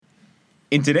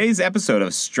In today's episode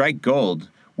of Strike Gold,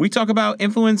 we talk about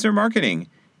influencer marketing.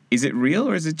 Is it real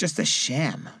or is it just a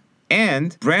sham?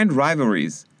 And brand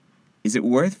rivalries. Is it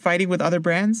worth fighting with other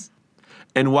brands?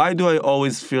 And why do I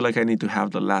always feel like I need to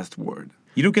have the last word?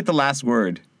 You don't get the last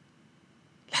word.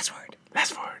 Last word.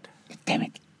 Last word. Damn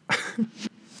it.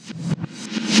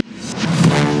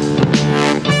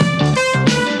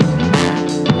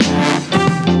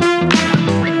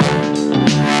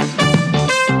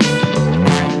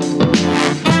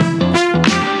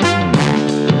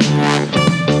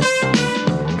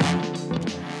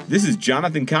 This is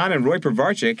Jonathan Kahn and Roy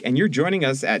Provarchik, and you're joining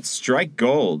us at Strike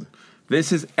Gold.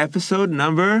 This is episode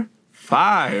number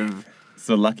 5. It's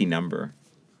a lucky number.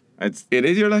 It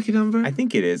is your lucky number? I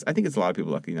think it is. I think it's a lot of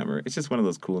people's lucky number. It's just one of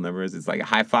those cool numbers. It's like a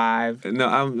high five. No,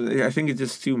 I think it's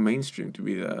just too mainstream to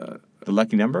be the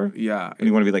lucky number? Yeah.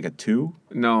 You want to be like a 2?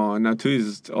 No, 2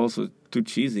 is also too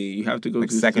cheesy. You have to go like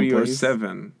to second 3 place? or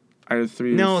 7. Either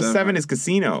 3 no, or 7. 7 is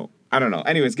casino. I don't know.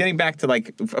 Anyways, getting back to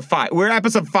like 5. We're at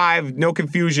episode 5. No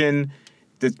confusion.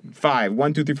 5.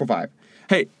 1, 2, 3, 4, 5.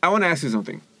 Hey, I want to ask you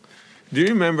something. Do you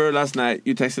remember last night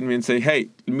you texted me and say, hey,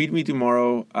 meet me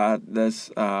tomorrow at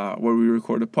this, where we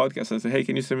record a podcast. I said, hey,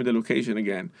 can you send me the location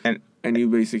again? And you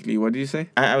basically, what did you say?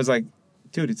 I was like,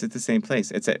 dude, it's at the same place.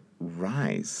 It's at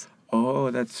Rise.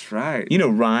 Oh, that's right. You know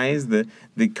Rise, the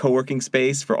co-working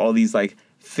space for all these like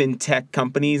fintech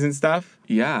companies and stuff?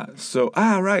 Yeah. So,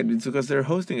 right. It's because they're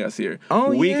hosting us here.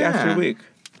 Oh, week yeah. after week.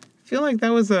 I feel like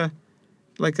that was a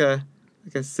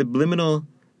subliminal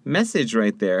message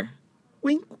right there.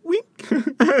 Wink, wink.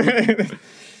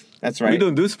 That's right. We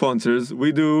don't do sponsors.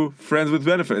 We do friends with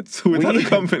benefits with other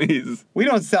companies. We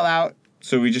don't sell out,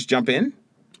 so we just jump in?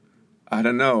 I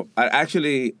don't know.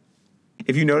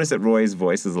 If you notice that Roy's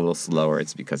voice is a little slower,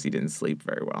 it's because he didn't sleep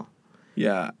very well.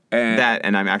 Yeah.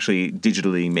 And I'm actually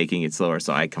digitally making it slower,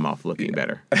 so I come off looking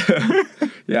better.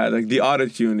 Yeah, like the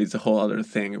auto-tune is a whole other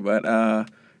thing. But,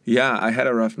 yeah, I had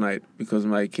a rough night because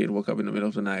my kid woke up in the middle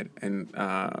of the night and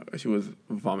she was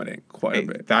vomiting quite a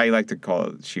bit. I like to call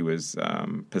it she was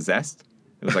possessed.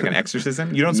 It was like an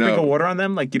exorcism. You don't sprinkle water on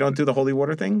them? Like you don't do the holy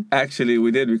water thing? Actually,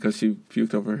 we did because she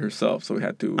puked over herself, so we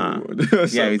had to.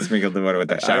 Yeah, we sprinkled the water with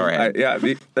that shower head.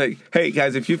 Hey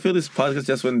guys, if you feel this podcast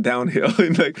just went downhill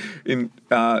in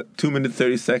 2 minutes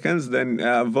 30 seconds, then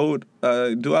vote.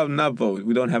 Not vote.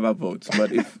 We don't have our votes,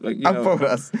 but if upvote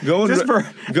us.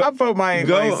 Upvote my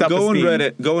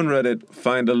self-esteem. Go on Reddit,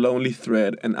 find a lonely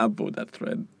thread, and upvote that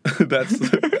thread. That's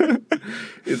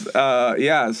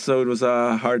So it was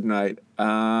a hard night.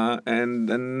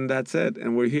 And that's it.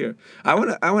 And we're here. I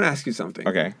wanna ask you something.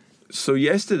 Okay. So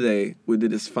yesterday we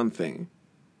did this fun thing,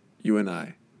 you and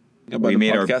I. We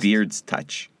made our beards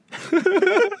touch.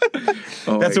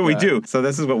 Oh, that's what we do. So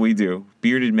this is what we do.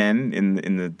 Bearded men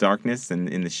in the darkness and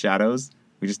in the shadows.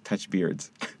 We just touch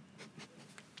beards.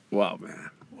 Wow, man.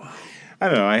 Wow. I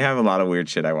don't know. I have a lot of weird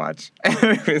shit I watch.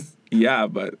 Yeah,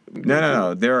 but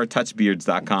no. There are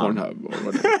touchbeards.com. Pornhub or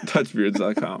whatever.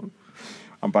 Touchbeards.com.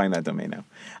 I'm buying that domain now.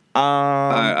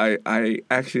 I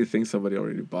actually think somebody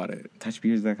already bought it.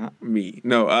 Touchbeards.com? Me.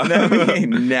 No.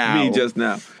 Now. Me just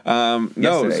now.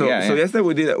 Yesterday, So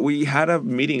yesterday we had a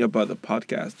meeting about the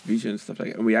podcast vision and stuff like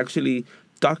that. And we actually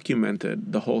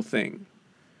documented the whole thing.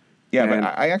 Yeah, but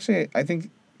I think...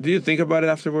 Did you think about it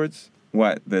afterwards?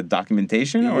 What, the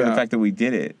documentation or the fact that we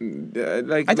did it?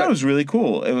 I thought it was really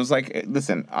cool. It was like,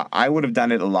 listen, I would have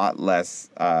done it a lot less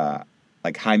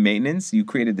like high maintenance. You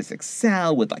created this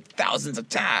Excel with like thousands of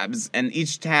tabs, and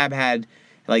each tab had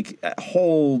like a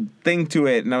whole thing to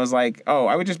it. And I was like,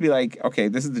 I would just be like, okay,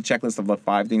 this is the checklist of the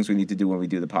 5 things we need to do when we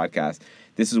do the podcast.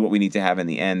 This is what we need to have in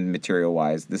the end,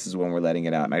 material-wise. This is when we're letting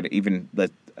it out. And I'd even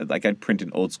I'd print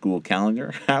an old school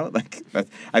calendar out.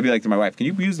 I'd be like to my wife, can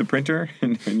you use the printer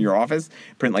in your office?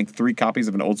 Print like 3 copies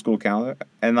of an old school calendar.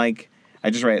 And I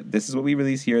just write, this is what we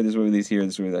release here, this is what we release here,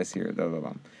 this is what we release here, blah, blah,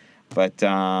 blah. But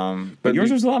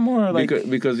yours was a lot more like...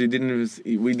 Because we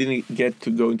didn't get to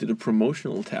go into the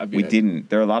promotional tab yet. We didn't.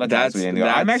 There are a lot of tabs we didn't go.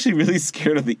 I'm actually really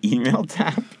scared of the email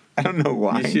tab. I don't know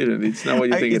why. You shouldn't. It's not what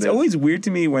you think it is. It's always weird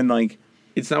to me when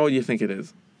It's not what you think it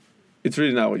is. It's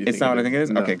really not what you think it is. It's not what I think it is?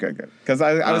 No. Okay, good. Because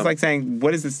I was saying,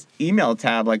 what is this email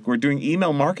tab? Like, we're doing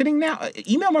email marketing now?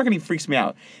 Email marketing freaks me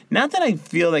out. Not that I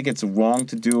feel like it's wrong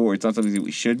to do or it's not something that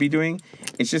we should be doing.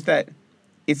 It's just that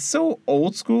it's so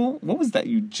old school. What was that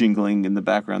you jingling in the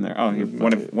background there? Oh,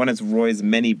 one is Roy's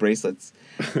many bracelets.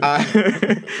 He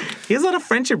has a lot of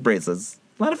friendship bracelets.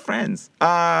 A lot of friends.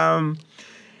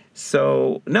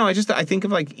 So, no, I think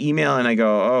of like email and I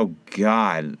go, oh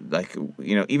God, like,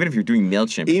 you know, even if you're doing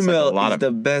MailChimp, email it's like is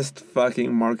the best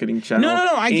fucking marketing channel.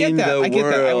 No, I get that. I get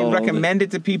that. I would recommend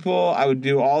it to people. I would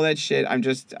do all that shit. I'm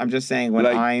just saying when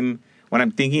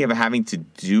I'm thinking of having to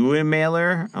do a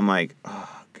mailer, I'm like,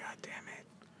 oh God damn it.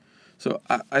 So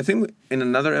I think in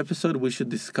another episode we should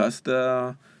discuss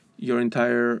your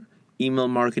entire email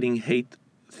marketing hate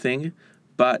thing,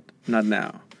 but not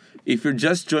now. If you're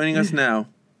just joining us now,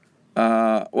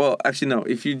 well, actually, no.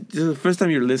 If this is the first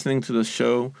time you're listening to the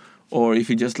show, or if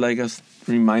you just like us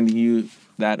reminding you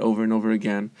that over and over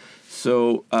again.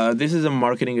 So this is a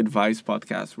marketing advice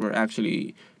podcast where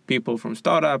actually people from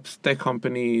startups, tech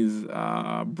companies,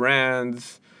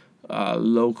 brands,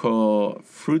 local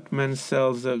fruitman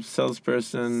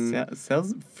salesperson.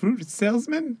 Fruit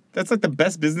salesman? That's like the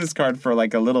best business card for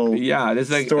like a little it's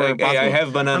like, hey, I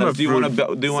have bananas. Do you want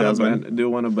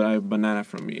to buy banana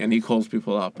from me? And he calls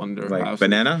people up on their house.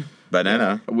 Banana?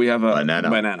 Yeah, we have a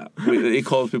banana. He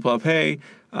calls people up. Hey,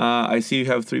 I see you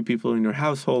have 3 people in your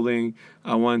householding.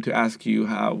 I wanted to ask you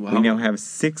how we now have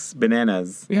 6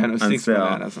 bananas.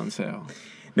 Bananas on sale.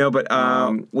 No, but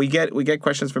we get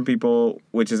questions from people,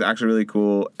 which is actually really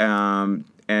cool.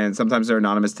 And sometimes they're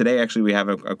anonymous. Today, actually, we have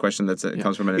a question that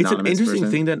comes from an anonymous person. It's an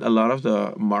interesting thing that a lot of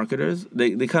the marketers,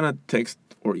 they kind of text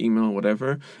or email or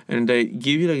whatever, and they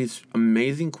give you like this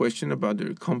amazing question about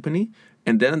their company.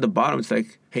 And then at the bottom, it's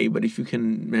like, hey, but if you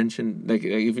can mention, like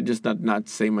if you just not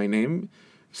say my name.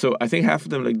 So I think half of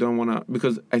them like don't want to,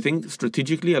 because I think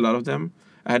strategically a lot of them,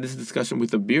 I had this discussion with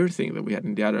the beer thing that we had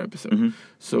in the other episode. Mm-hmm.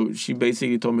 So she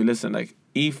basically told me, listen, like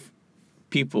if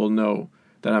people know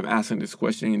that I'm asking this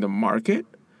question in the market,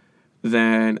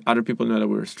 then other people know that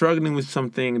we're struggling with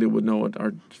something. They would know what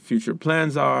our future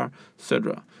plans are,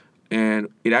 etc. And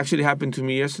it actually happened to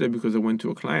me yesterday because I went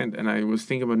to a client and I was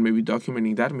thinking about maybe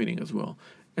documenting that meeting as well.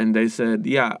 And they said,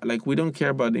 yeah, like we don't care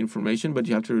about the information, but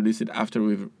you have to release it after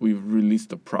we've released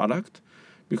the product.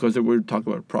 Because we're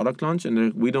talking about product launch,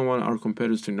 and we don't want our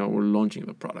competitors to know we're launching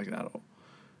the product at all.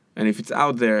 And if it's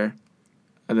out there,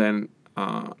 then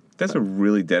that's a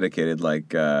really dedicated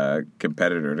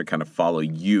competitor to kind of follow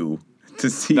you to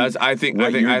see. I think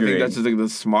that's just like the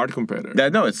smart competitor.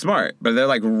 No, it's smart, but they're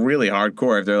like really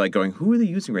hardcore. If they're like going, who are they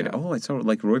using right now? Oh, I saw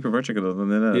like Roy Paverchik.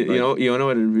 You know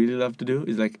what I really love to do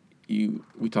is like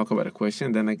we talk about a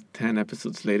question, then like 10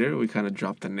 episodes later we kind of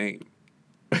drop the name.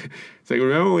 It's like,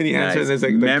 remember when you answered? Nice.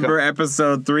 Remember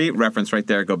episode 3? Reference right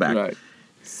there. Go back. Right.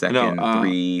 Second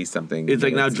 3 something. It's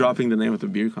like now dropping the name of the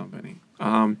beer company.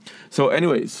 So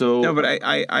anyway, no, but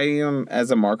I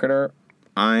as a marketer,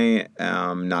 I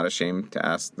am not ashamed to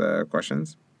ask the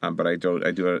questions. But I do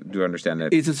understand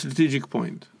that it's a strategic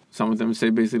point. Some of them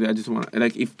say basically, I just want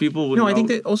like if people would. No, I think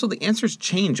that also the answers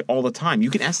change all the time. You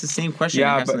can ask the same question.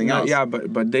 Yeah, but else. Yeah,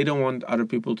 but they don't want other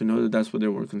people to know that that's what they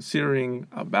were considering,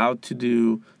 about to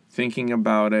do, thinking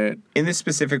about it. In this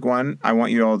specific one, I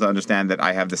want you all to understand that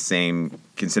I have the same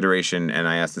consideration and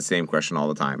I ask the same question all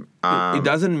the time. It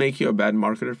doesn't make you a bad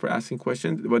marketer for asking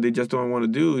questions. What they just don't want to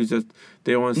do is just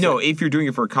they want to. No, if you're doing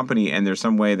it for a company and there's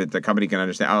some way that the company can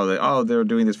understand, they're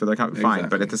doing this for their company, fine.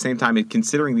 Exactly. But at the same time,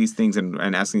 considering these things and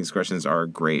asking these questions are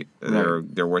great. Right.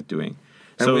 They're worth doing.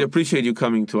 And we appreciate you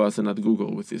coming to us and not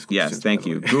Google with these questions. Yes, thank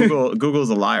you.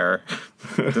 Google's a liar.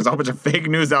 There's a whole bunch of fake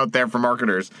news out there for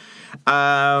marketers.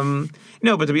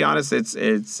 No, but to be honest, it's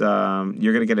you're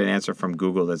going to get an answer from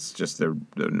Google that's just the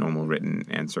normal written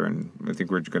answer, and I think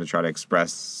we're going to try to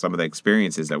express some of the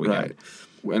experiences that we had.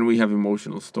 And we have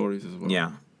emotional stories as well.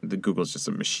 Yeah, the Google's just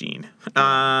a machine.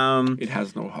 It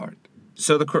has no heart.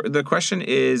 So the question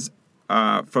is,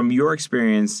 from your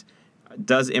experience,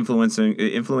 does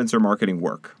influencer marketing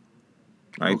work?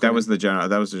 Right, okay. That was the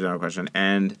general question,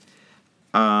 and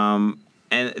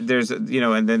there's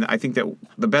and then I think that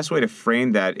the best way to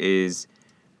frame that is,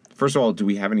 first of all, do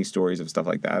we have any stories of stuff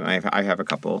like that? And I have a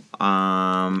couple,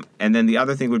 and then the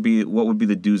other thing would be, what would be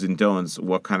the do's and don'ts?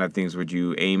 What kind of things would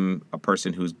you aim a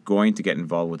person who's going to get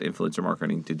involved with influencer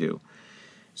marketing to do?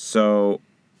 So,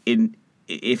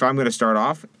 if I'm going to start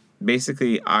off,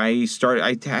 basically, I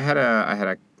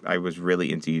was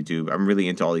really into YouTube. I'm really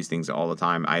into all these things all the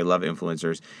time. I love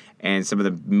influencers. And some of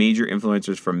the major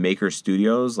influencers from Maker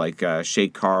Studios, like Shay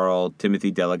Carl,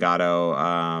 Timothy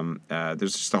Delgado,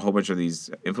 there's just a whole bunch of these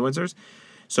influencers.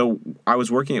 So I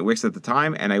was working at Wix at the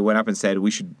time, and I went up and said, we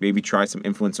should maybe try some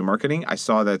influencer marketing. I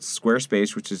saw that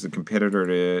Squarespace, which is a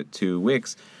competitor to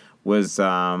Wix, was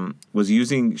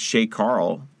using Shay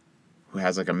Carl, who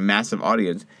has like a massive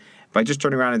audience, by just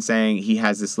turning around and saying he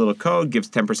has this little code, gives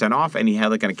 10% off, and he had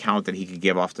like an account that he could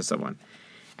give off to someone.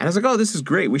 And I was like, oh, this is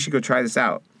great. We should go try this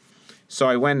out. So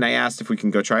I went and I asked if we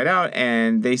can go try it out,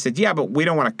 and they said, yeah, but we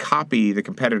don't want to copy the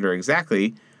competitor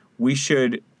exactly. We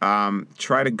should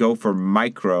try to go for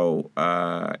micro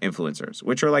influencers,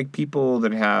 which are like people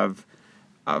that have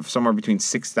somewhere between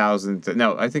 6,000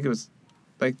 I think it was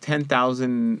like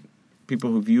 10,000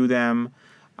 people who view them.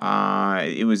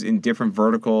 It was in different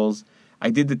verticals. I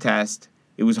did the test.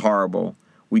 It was horrible.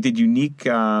 We did unique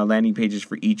landing pages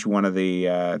for each one of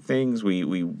the things.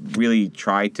 We really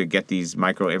tried to get these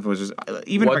micro influencers.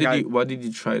 What did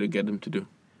you try to get them to do?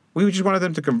 We just wanted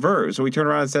them to convert. So we turned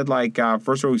around and said, like,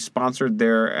 first of all, we sponsored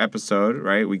their episode,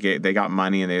 right? They got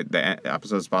money, and the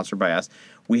episode was sponsored by us.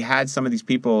 We had some of these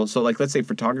people. So, like, let's say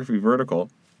photography vertical.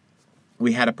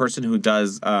 We had a person who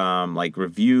does like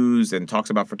reviews and talks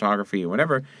about photography and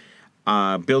whatever.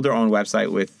 Build their own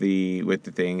website with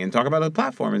the thing and talk about the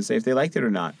platform and say if they liked it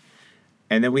or not.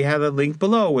 And then we had a link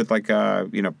below with like a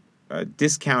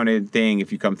discounted thing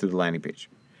if you come through the landing page.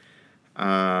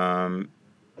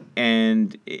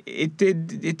 And it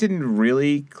didn't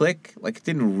really click. Like, it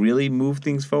didn't really move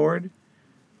things forward.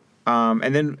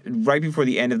 And then right before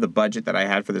the end of the budget that I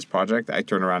had for this project, I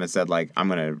turned around and said, like, I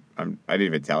didn't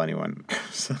even tell anyone.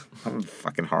 I'm a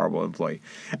fucking horrible employee.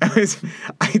 I just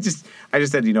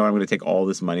said, I'm going to take all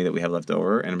this money that we have left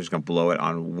over and I'm just going to blow it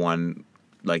on one,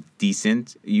 like,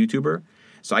 decent YouTuber.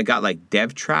 So I got, like,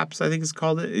 Dev Traps, I think it's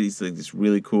called it. He's, like, this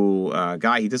really cool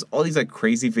guy. He does all these, like,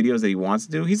 crazy videos that he wants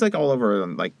to do. He's, like, all over,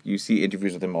 like, you see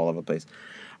interviews with him all over the place.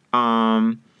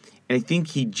 And I think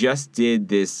he just did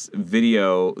this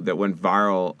video that went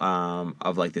viral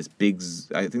of like this big,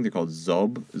 I think they're called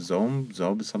Zob,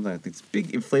 something like these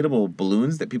big inflatable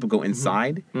balloons that people go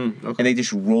inside. Mm-hmm. Okay. And they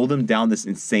just roll them down this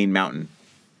insane mountain.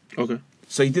 Okay.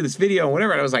 So he did this video and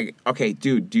whatever. And I was like, okay,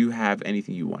 dude, do you have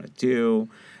anything you want to do?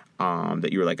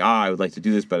 That you were like, I would like to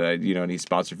do this, but I need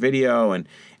sponsored video. And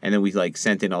then we like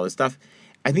sent in all this stuff.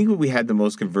 I think we had the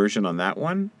most conversion on that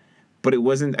one, but it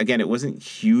wasn't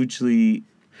hugely.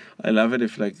 I love it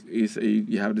if like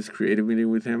you have this creative meeting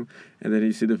with him and then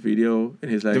you see the video and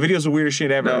he's like, the video's the weirdest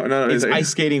shit ever. No, he's like, ice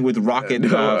skating with rocket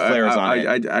flares on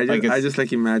it. I just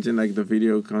like imagine like the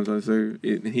video comes on, so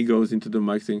he goes into the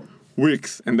mic saying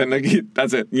Wix, and then like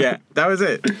that's it. Yeah, that was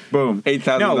it. Boom.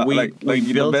 $8,000. No, we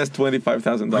built the best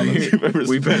 $25,000 you've ever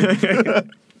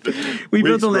spent. We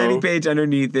built a landing page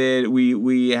underneath it.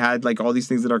 We had like all these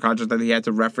things in our contract that he had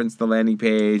to reference the landing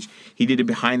page. He did it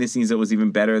behind the scenes that was even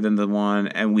better than the one,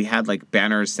 and we had like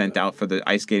banners sent out for the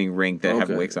ice skating rink that have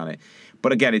Wix on it.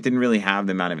 But again, it didn't really have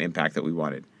the amount of impact that we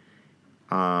wanted.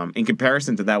 In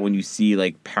comparison to that, when you see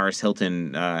like Paris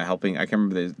Hilton helping, I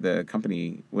can't remember the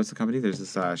company. What's the company? There's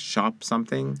this shop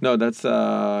something. No, that's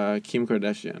Kim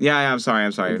Kardashian. Yeah, I'm sorry.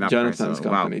 Not Jonathan's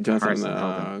company. Wow,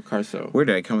 Jonathan Carso. Where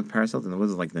did I come with Paris Hilton?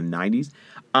 Was it like the 90s?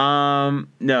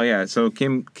 No, yeah. So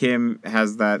Kim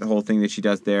has that whole thing that she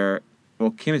does there.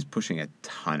 Well, Kim is pushing a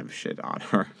ton of shit on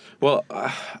her. Well,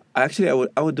 actually,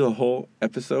 I would do a whole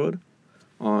episode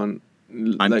on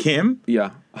like, Kim. Yeah,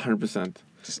 100%.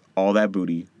 Just all that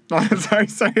booty. Oh, sorry.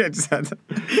 I just had to.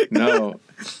 No,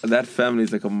 that family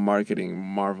is like a marketing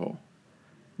marvel,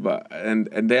 and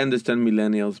they understand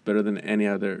millennials better than any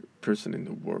other person in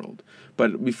the world.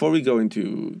 But before we go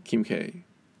into Kim K,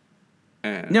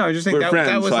 no, I just think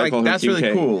that was so like that's really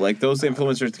K. Cool. Like those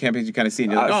influencers campaigns you kind of see,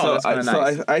 and you're like, that's kind of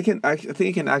nice. So I think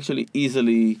you can actually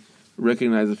easily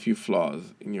recognize a few flaws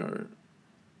in your.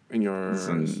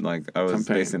 Listen, like I was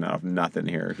campaign. Basing off nothing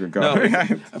here. You're going. No,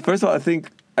 first of all, I think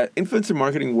influencer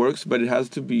marketing works, but it has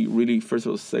to be really, first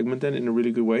of all, segmented in a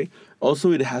really good way.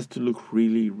 Also, it has to look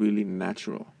really, really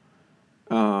natural.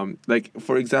 Like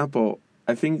for example,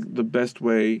 I think the best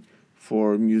way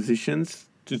for musicians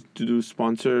to do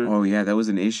sponsor. Oh yeah, that was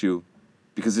an issue,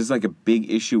 because there's like a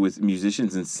big issue with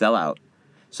musicians and sellout.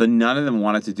 So none of them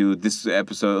wanted to do this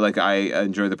episode. Like I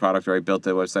enjoyed the product, or I built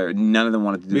the website. None of them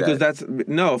wanted to do that. Because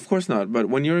no, of course not. But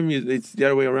when you're it's the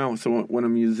other way around. So when a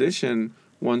musician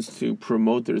wants to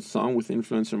promote their song with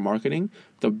influencer marketing,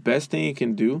 the best thing you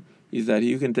can do is that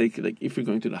you can take, like, if you're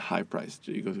going to the high price,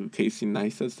 you go to Casey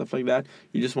Neistat, stuff like that,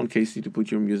 you just want Casey to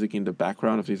put your music in the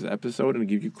background of this episode and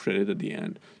give you credit at the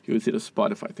end. You would see the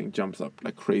Spotify thing jumps up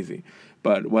like crazy.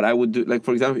 But what I would do, like,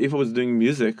 for example, if I was doing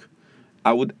music,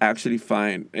 I would actually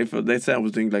find, if let's say I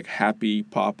was doing like happy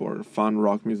pop or fun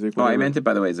rock music. Whatever. Oh, I meant it,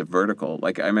 by the way, as a vertical.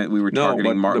 Like I meant we were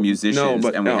targeting musicians,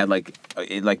 and we had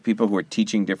like people who were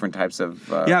teaching different types of.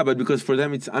 Yeah, but because for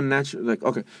them it's unnatural. Like,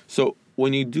 okay, so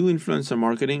when you do influencer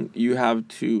marketing, you have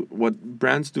to, what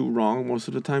brands do wrong most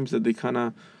of the time is that they kind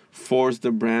of force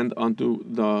the brand onto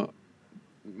the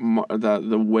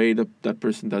the way that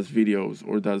person does videos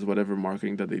or does whatever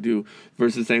marketing that they do,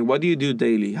 versus saying, what do you do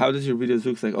daily? How does your videos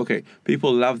look like? Okay,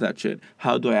 people love that shit.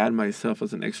 How do I add myself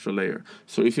as an extra layer?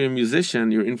 So if you're a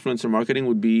musician, your influencer marketing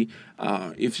would be,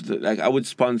 I would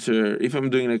sponsor, if I'm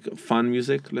doing like fun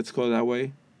music, let's call it that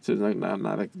way. So it's like not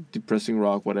like depressing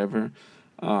rock, whatever.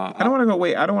 I don't want to go.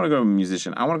 I don't want to go to a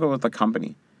musician. I want to go with the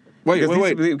company. Wait. Because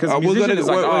we're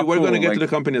going to get to the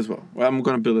company as well. I'm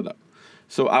going to build it up.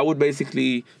 So I would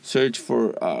basically search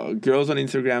for girls on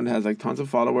Instagram that has like tons of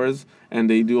followers and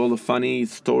they do all the funny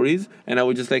stories. And I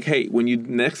would just like, hey,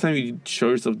 next time you show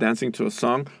yourself dancing to a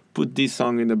song, put this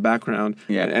song in the background.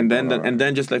 Yeah. And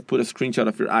then just like put a screenshot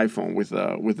of your iPhone with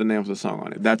the name of the song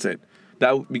on it. That's it.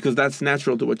 Because that's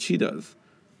natural to what she does.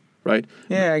 Right?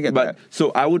 Yeah, I get that.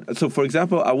 So for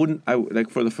example,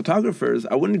 like for the photographers,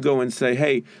 I wouldn't go and say,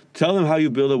 hey, tell them how you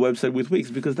build a website with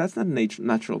Wix, because that's not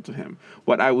natural to him.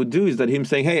 What I would do is that him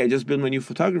saying, hey, I just built my new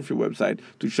photography website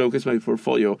to showcase my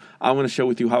portfolio. I want to share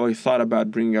with you how I thought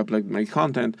about bringing up like my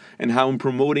content and how I'm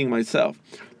promoting myself.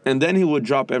 And then he would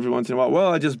drop every once in a while,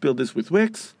 well, I just built this with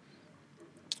Wix.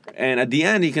 And at the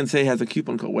end, he can say he has a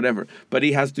coupon code, whatever. But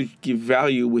he has to give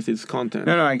value with his content.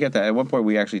 No, I get that. At one point,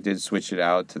 we actually did switch it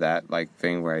out to that like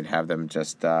thing where I'd have them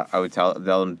just. I would tell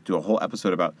them to do a whole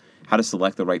episode about how to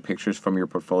select the right pictures from your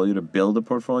portfolio to build a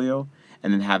portfolio,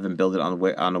 and then have them build it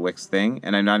on a Wix thing.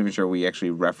 And I'm not even sure we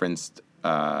actually referenced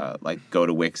like go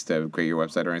to Wix to create your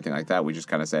website or anything like that. We just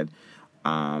kind of said.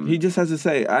 He just has to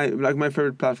say, my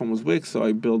favorite platform was Wix, so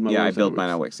I built my website. Yeah, I built mine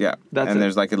on Wix. Yeah,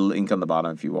 there's like a link on the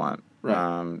bottom if you want.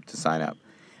 Right. To sign up.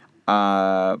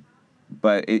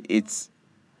 But it's...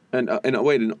 And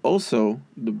also,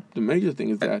 the major thing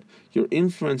is that your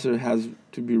influencer has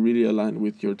to be really aligned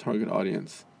with your target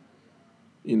audience.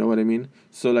 You know what I mean?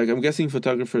 So, like, I'm guessing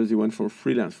photographers, you went for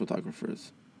freelance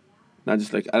photographers. Not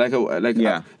just like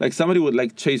somebody would,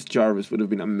 like, Chase Jarvis would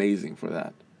have been amazing for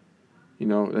that. You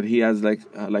know, that he has like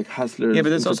hustlers. Yeah, but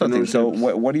there's also things. So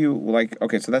what do you like?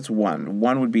 Okay, so that's one.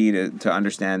 One would be to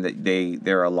understand that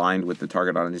they're aligned with the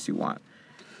target audience you want.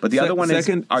 But the other one is,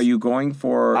 are you going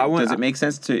for? Does it make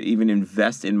sense to even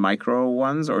invest in micro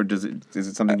ones, or is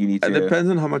it something you need to? It depends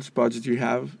on how much budget you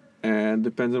have, and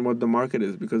depends on what the market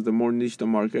is. Because the more niche the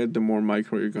market, the more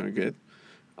micro you're gonna get.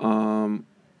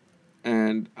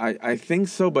 And I think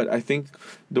so, but I think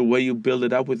the way you build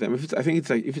it up with them, if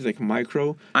it's like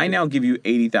micro. I now give you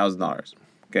 $80,000.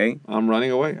 Okay, I'm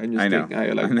running away. I know.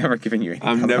 I'm never giving you $80,000.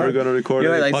 I'm never gonna record.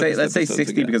 Let's say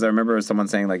 60 again. Because I remember someone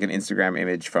saying like an Instagram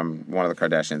image from one of the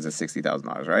Kardashians is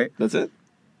 $60,000, right? That's it.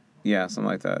 Yeah, something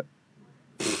like that.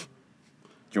 Do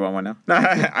you want one now?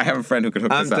 I have a friend who could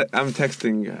hook this up. I'm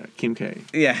texting Kim K.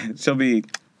 Yeah, she'll be.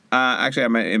 Actually,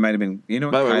 it might have been. You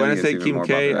know, by the way, when I say Kim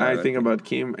K, I think about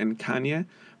Kim and Kanye,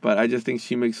 but I just think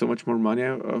she makes so much more money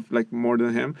more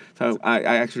than him. So I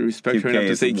actually respect her enough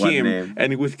to say Kim. Name.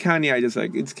 And with Kanye, I just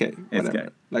like it's K. Whatever. It's K.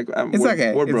 Like it's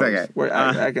okay. We're bros. It's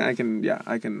okay.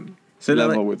 I can so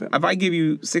level with him. If I give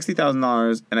you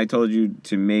 $60,000 and I told you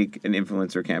to make an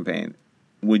influencer campaign,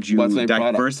 would you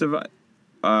diversify?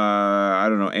 I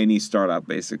don't know, any startup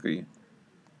basically.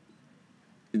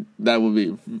 That would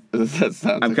be. That sounds.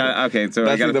 I'm kind of okay. So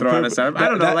I got to throw out a startup. I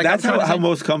don't know. That's how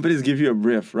most companies give you a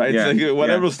brief, right? Yeah, it's like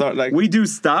whatever start like we do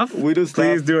stuff. Please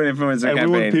do an influencer campaign.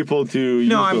 And we want people to use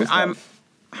those stuff.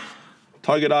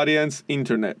 Target audience,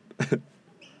 internet.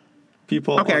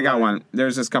 People. Okay, online. I got one.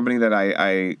 There's this company that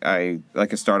I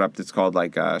like a startup that's called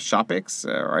like Shopix,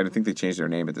 or I don't think they changed their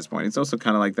name at this point. It's also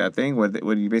kind of like that thing. What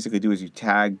you basically do is you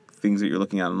tag things that you're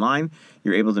looking at online.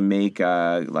 You're able to make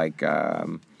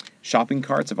shopping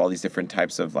carts of all these different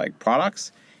types of like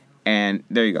products, and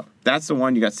there you go. That's the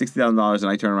one. You got $60,000,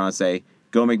 and I turn around and say,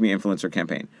 "Go make me an influencer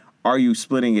campaign." Are you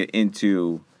splitting it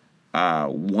into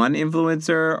one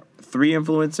influencer, 3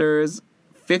 influencers,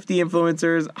 50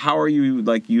 influencers? How are you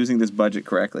like using this budget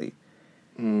correctly?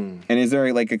 And is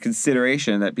there like a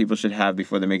consideration that people should have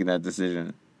before they're making that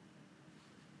decision?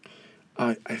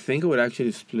 I think it would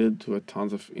actually split to a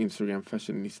tons of Instagram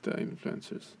fashionista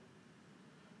influencers.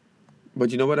 But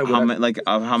you know what? How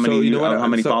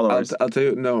many followers? I'll tell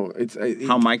you. No,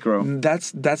 how micro.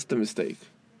 That's the mistake.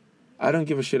 I don't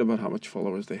give a shit about how much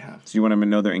followers they have. So you want them to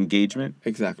know their engagement?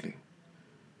 Exactly.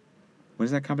 What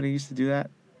is that company used to do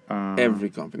that? Every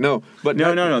company. No, but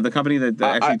no. The company that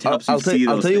actually helps you see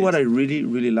those I'll tell you what I really,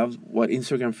 really love. What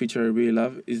Instagram feature I really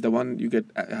love is the one you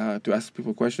get to ask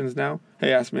people questions now.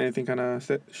 Hey, ask me anything kind of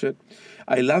shit.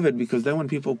 I love it because then when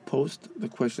people post the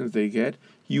questions they get,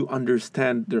 you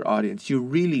understand their audience. You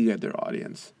really get their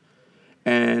audience.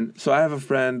 And so I have a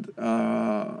friend,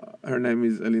 her name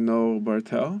is Elinor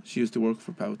Bartel. She used to work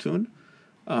for Powtoon.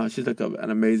 She's like an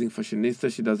amazing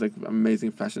fashionista. She does like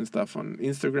amazing fashion stuff on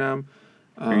Instagram.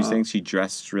 Are you saying she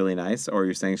dressed really nice, or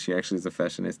you're saying she actually is a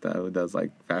fashionista who does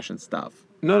like fashion stuff?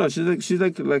 No, she's like she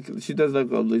does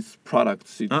like all these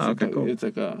products. Okay, cool. It's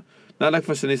like a not like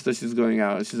fashionista. She's going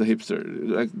out. She's a hipster.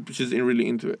 Like she's really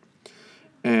into it,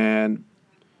 and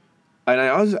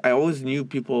I always knew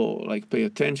people like pay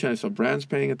attention. I saw brands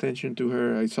paying attention to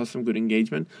her. I saw some good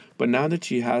engagement. But now that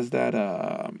she has that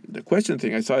the question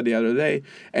thing, I saw it the other day,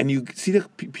 and you see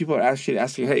that people are actually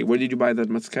asking, "Hey, where did you buy that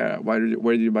mascara? Where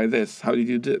did you buy this? How did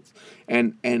you do this?"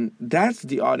 And that's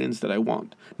the audience that I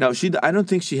want. Now I don't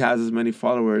think she has as many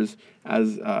followers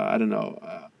as I don't know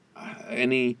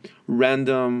any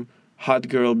random hot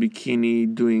girl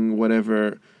bikini doing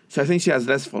whatever. So I think she has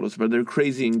less followers, but they're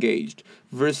crazy engaged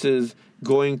versus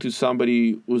going to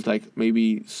somebody who's like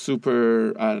maybe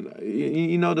super,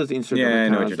 you know, those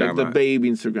Instagram accounts, like the babe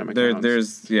Instagram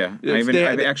accounts.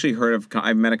 I've actually heard of.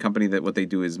 I've met a company that what they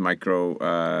do is micro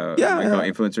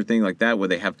influencer thing like that, where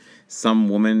they have some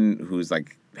woman who's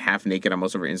like half naked on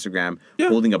most of her Instagram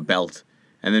holding a belt.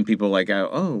 And then people are like,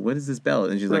 oh, what is this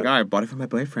belt? And she's like, oh, I bought it for my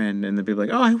boyfriend. And then people are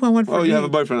like, oh, I want one for you. Oh, you have a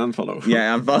boyfriend, unfollow.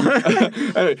 Yeah,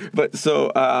 unfollow. Anyway,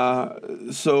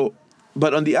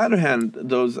 but on the other hand,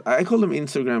 I call them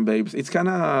Instagram babes. It's kind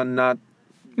of not.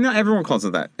 No, everyone calls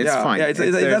it that. It's fine. Yeah, it's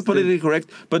not politically correct,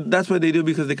 but that's what they do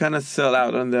because they kind of sell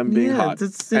out on them being hot.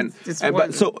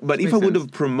 But if I would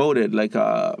have promoted like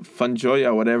a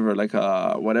Fanjoya, whatever, like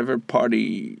whatever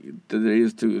party that there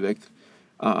is to like.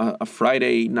 A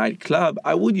Friday night club,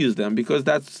 I would use them because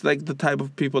that's like the type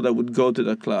of people that would go to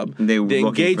the club. The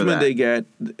engagement they get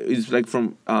is like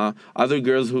from other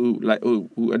girls who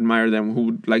admire them, who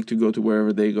would like to go to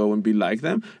wherever they go and be like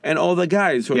them, and all the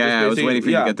guys. Who I was waiting for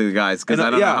you to get to the guys because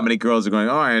I don't know how many girls are going.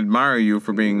 Oh, I admire you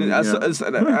for being. I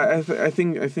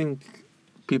think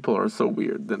people are so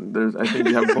weird. Then I think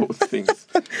you have both things.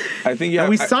 I think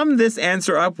we sum this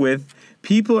answer up with.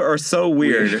 People are so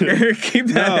weird. Keep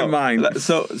that in mind.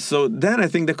 So then I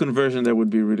think the conversion there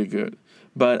would be really good.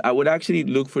 But I would actually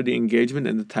look for the engagement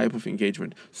and the type of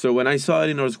engagement. So when I saw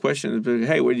Eleanor's question, it'd be like,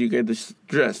 hey, where do you get this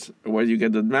dress? Where do you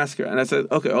get the mascara? And I said,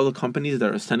 okay, all the companies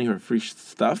that are sending her free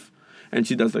stuff, and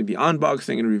she does like the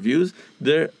unboxing and reviews,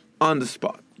 they're on the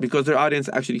spot because their audience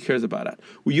actually cares about that.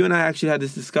 Well, you and I actually had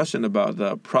this discussion about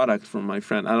the product from my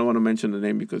friend. I don't want to mention the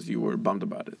name because you were bummed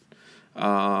about it.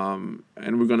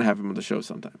 And we're gonna have him on the show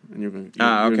sometime, and you're gonna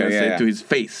say it to his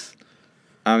face.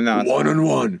 I'm not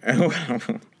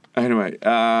 1-on-1. Anyway,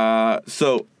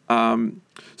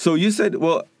 so you said,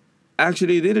 well,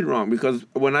 actually you did it wrong because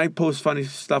when I post funny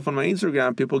stuff on my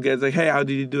Instagram, people get like, hey, how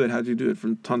did you do it? How did you do it?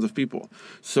 From tons of people.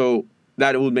 So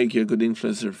that would make you a good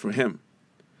influencer for him.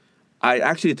 I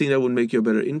actually think that would make you a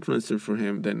better influencer for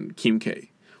him than Kim K.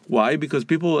 Why? Because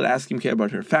people would ask Kim K about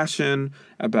her fashion,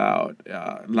 about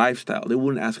lifestyle. They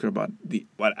wouldn't ask her about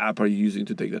what app are you using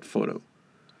to take that photo.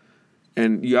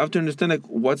 And you have to understand like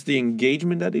what's the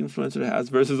engagement that the influencer has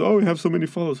versus we have so many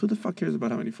followers. Who the fuck cares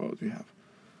about how many followers you have?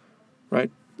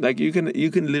 Right? Like you can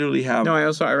literally have. No,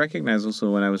 I recognize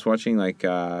also when I was watching like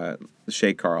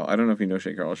Shay Carl. I don't know if you know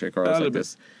Shay Carl. Shay Carl is like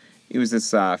this. He was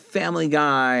this family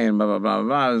guy and blah, blah, blah,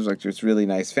 blah. It was like this really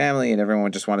nice family and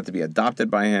everyone just wanted to be adopted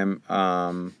by him.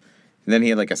 And then he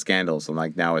had like a scandal. So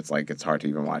like now it's hard to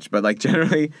even watch. But like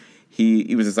generally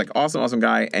he was this like awesome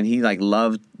guy. And he like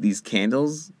loved these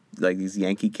candles, like these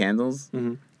Yankee candles.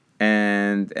 Mm-hmm.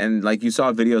 And like you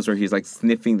saw videos where he's like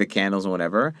sniffing the candles or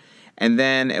whatever. And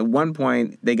then at one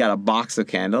point they got a box of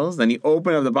candles. Then he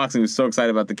opened up the box and he was so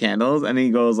excited about the candles. And he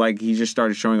goes like, he just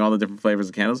started showing all the different flavors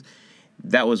of candles.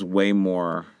 That was way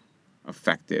more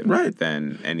effective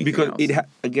than anything else. Because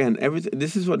again, everything.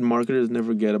 This is what marketers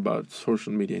never get about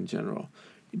social media in general.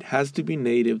 It has to be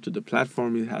native to the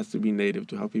platform. It has to be native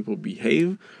to how people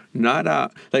behave.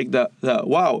 Not like the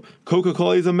wow,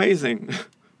 Coca-Cola is amazing.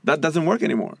 That doesn't work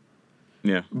anymore.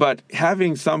 Yeah. But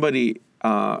having somebody,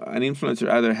 an influencer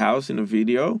at their house in a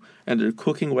video and they're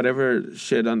cooking whatever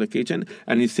shit on the kitchen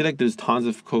and you see like there's tons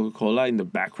of Coca-Cola in the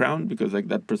background because like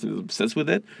that person is obsessed with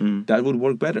it, that would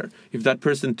work better. If that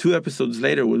person 2 episodes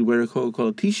later would wear a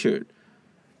Coca-Cola t-shirt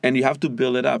and you have to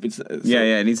build it up. It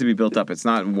needs to be built up. It's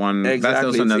not one. Exactly. That's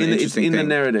also another interesting thing. It's in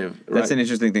the narrative. Right? That's an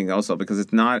interesting thing also because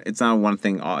it's not one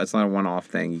thing. It's not a one-off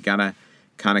thing. You gotta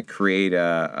kind of create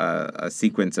a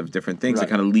sequence of different things that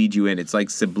kind of lead you in. It's like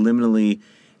subliminally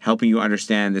helping you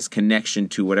understand this connection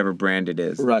to whatever brand it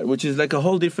is. Right, which is like a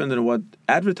whole different than what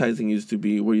advertising used to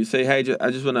be, where you say, "Hey,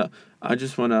 I just wanna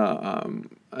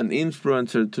an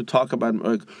influencer to talk about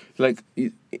like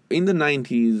in the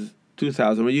 90s,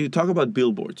 2000, when you talk about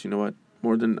billboards, you know what?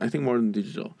 More than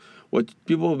digital. What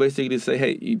people basically say,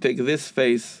 hey, you take this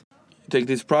face, take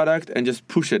this product and just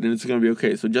push it and it's going to be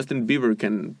okay. So Justin Bieber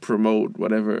can promote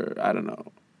whatever, I don't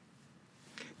know.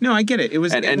 No, I get it. It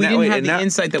was we didn't have the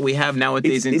insight that we have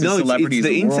nowadays into celebrities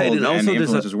the insight and also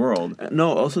influencers world.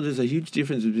 No, also there's a huge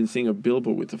difference between seeing a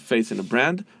billboard with a face and a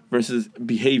brand versus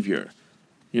behavior.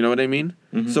 You know what I mean?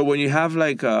 Mm-hmm. So when you have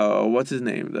like what's his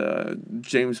name, the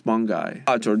James Bond guy,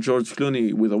 or George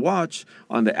Clooney with a watch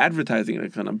on the advertising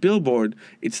like on a billboard,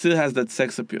 it still has that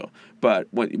sex appeal. But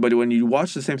when you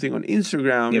watch the same thing on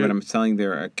Instagram, but I'm telling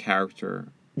they're a character.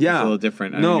 Yeah, it's a little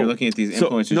different. I mean, you're looking at these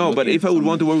influencers. No, but if I would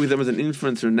want to work with them as an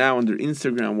influencer now on their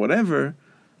Instagram, whatever,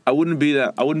 I wouldn't be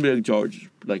like George,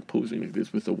 like posing like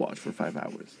this with a watch for 5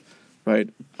 hours, right?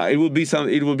 It would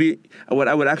be what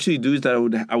I would actually do is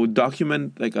that I would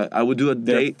document I would do a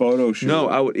day photo shoot. No,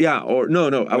 I would I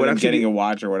would actually getting a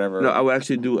watch or whatever. No, I would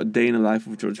actually do a day in the life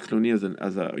of George Clooney as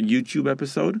a YouTube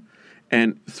episode,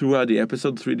 and throughout the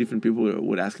episode, 3 different people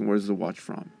would ask him where's the watch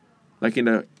from. Like in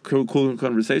a cool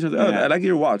conversation. I like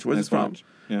your watch. Where's it from?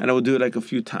 Yeah. And I would do it like a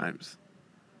few times.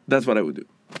 That's what I would do.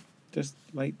 Just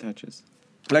light touches.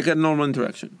 Like a normal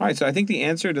interaction. All right. So I think the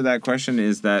answer to that question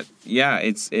is that, yeah,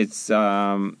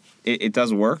 it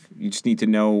does work. You just need to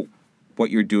know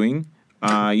what you're doing.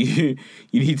 You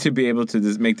need to be able to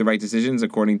make the right decisions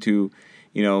according to,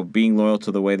 being loyal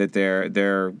to the way that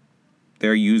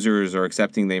their users are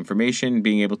accepting the information,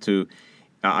 being able to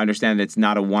understand that it's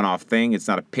not a one-off thing. It's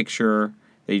not a picture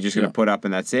that you're just going to put up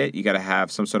and that's it. You got to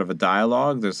have some sort of a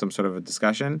dialogue. There's some sort of a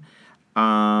discussion.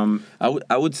 I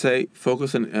would say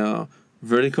focus on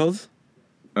verticals.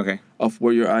 Okay. Of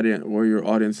where your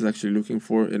audience is actually looking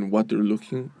for and what they're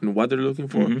looking for.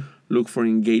 Mm-hmm. Look for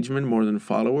engagement more than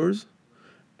followers,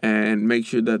 and make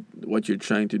sure that what you're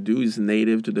trying to do is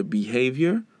native to the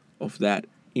behavior of that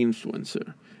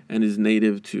influencer and is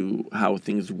native to how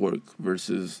things work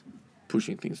versus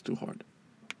pushing things too hard.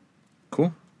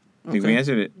 Cool. I think we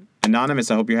answered it. Anonymous,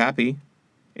 I hope you're happy.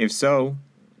 If so,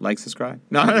 like, subscribe.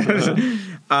 No.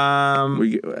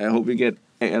 I hope we get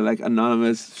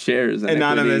anonymous shares. And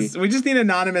anonymous. We just need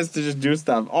anonymous to just do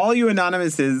stuff. All you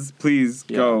anonymouses, please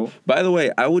go. By the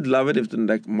way, I would love it if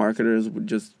the marketers would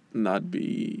just not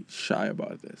be shy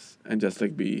about this and just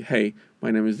be, hey,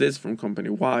 my name is this from company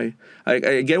Y.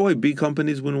 I get why big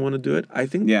companies wouldn't want to do it. I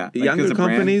think younger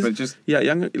companies,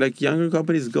 younger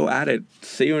companies go at it.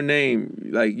 Say your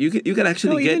name. You can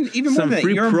actually get some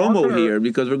free promo here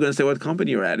because we're going to say what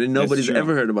company you're at, and nobody's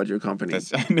ever heard about your company.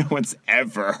 No one's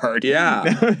ever heard.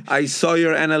 Yeah, I saw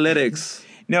your analytics.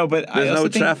 No, but there's no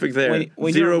traffic there.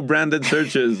 When 0 branded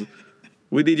searches.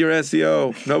 We did your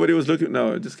SEO. Nobody was looking.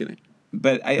 No, just kidding.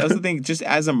 But I also think just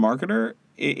as a marketer,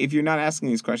 if you're not asking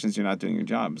these questions, you're not doing your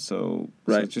job. So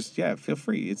just feel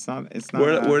free. It's not.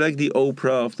 We're like the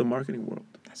Oprah of the marketing world.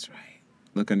 That's right.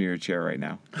 Look under your chair right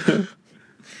now.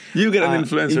 You get an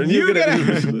influencer. You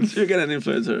get an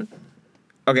influencer.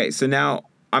 Okay, so now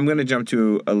I'm gonna jump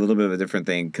to a little bit of a different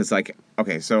thing because,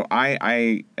 so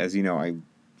I as you know, I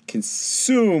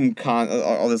consume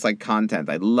all this content.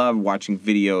 I love watching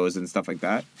videos and stuff like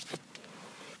that,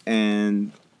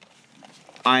 and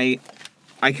I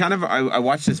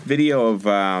watched this video of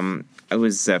it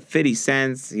was 50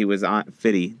 Cent. He was on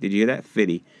 50. Did you hear that?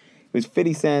 50. It was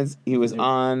 50 Cent. He was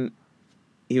on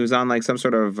some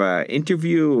sort of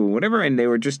interview or whatever, and they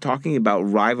were just talking about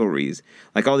rivalries,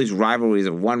 all these rivalries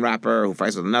of one rapper who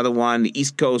fights with another one, the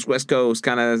East Coast, West Coast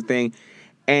kind of thing,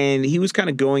 and he was kind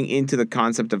of going into the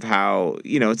concept of how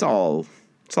it's all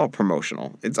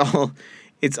promotional. It's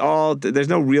all there's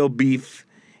no real beef.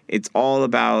 It's all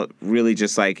about really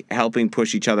just helping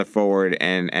push each other forward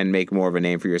and make more of a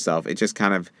name for yourself. It just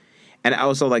kind of, and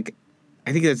also I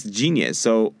think that's genius.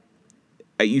 So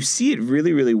you see it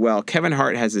really, really well. Kevin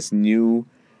Hart has this new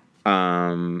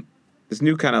kind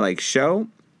of show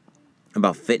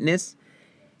about fitness.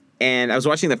 And I was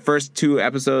watching the first 2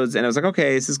 episodes and I was like,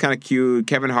 okay, this is kind of cute.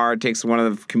 Kevin Hart takes one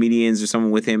of the comedians or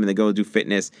someone with him and they go do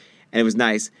fitness. And it was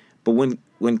nice. But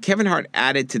when Kevin Hart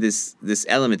added to this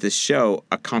element, this show,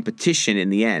 a competition in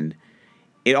the end,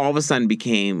 it all of a sudden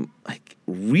became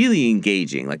really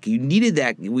engaging. You needed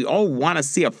that. We all want to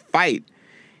see a fight.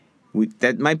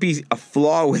 That might be a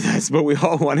flaw with us, but we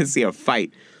all want to see a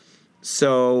fight.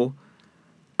 So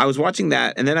I was watching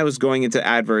that, and then I was going into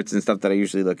adverts and stuff that I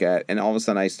usually look at, and all of a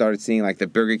sudden I started seeing the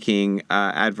Burger King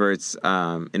adverts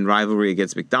in rivalry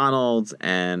against McDonald's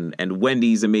and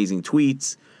Wendy's amazing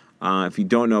tweets. If you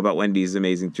don't know about Wendy's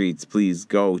amazing tweets, please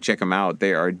go check them out.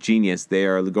 They are genius. They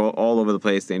go all over the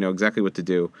place. They know exactly what to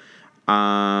do.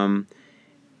 And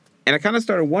I kind of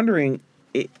started wondering,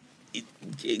 is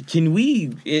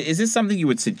this something you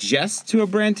would suggest to a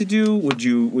brand to do? Would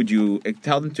you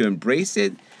tell them to embrace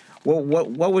it?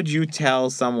 What would you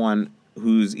tell someone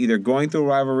who's either going through a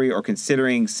rivalry or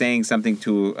considering saying something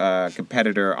to a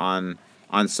competitor on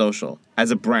social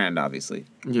as a brand, obviously?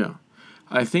 Yeah,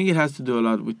 I think it has to do a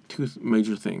lot with two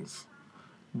major things: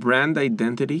 brand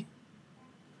identity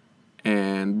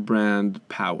and brand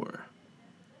power.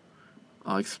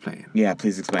 I'll explain. Yeah,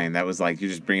 please explain. That was like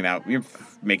you're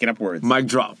making up words. Mic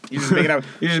drop. You're just making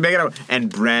up. And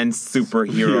brand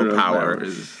superhero power.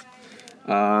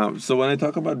 So when I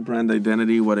talk about brand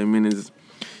identity, what I mean is,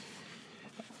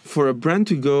 for a brand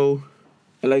to go,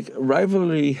 like,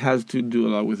 rivalry has to do a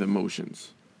lot with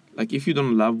emotions. Like, if you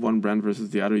don't love one brand versus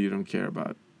the other, you don't care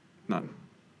about none.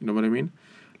 You know what I mean?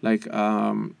 Like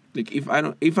if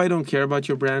I don't care about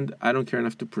your brand, I don't care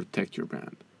enough to protect your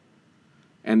brand.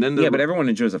 And then but everyone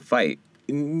enjoys a fight.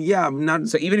 Yeah, not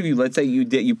so. Even if let's say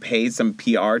you paid some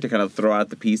PR to kind of throw out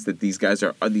the piece that these guys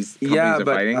are these companies are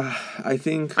fighting. I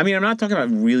think. I mean, I'm not talking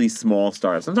about really small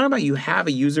startups. I'm talking about you have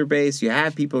a user base, you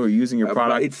have people who are using your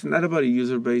product. It's not about a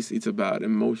user base. It's about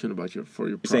emotion about your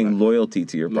product. You're saying loyalty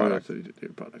to your product. Loyalty to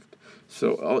your product.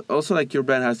 So also, like, your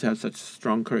brand has to have such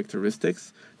strong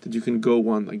characteristics that you can go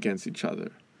one against each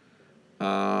other.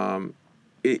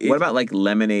 What about like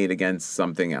Lemonade against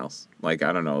something else? Like,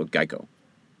 I don't know, Geico.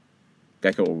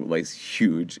 Geico, like, is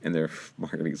huge and their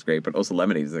marketing is great, but also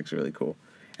Lemonade is actually really cool,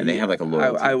 and they have like a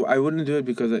loyalty. I wouldn't do it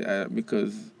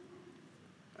because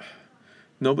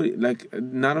nobody, like,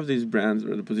 none of these brands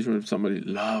are in a position where somebody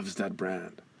loves that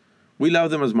brand. We love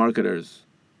them as marketers.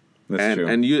 That's true.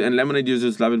 And Lemonade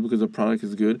users love it because the product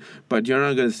is good, but you're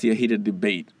not going to see a heated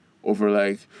debate over,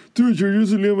 like, dude, you're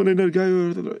using Lemonade, that guy.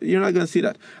 You're not going to see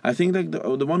that. I think, like,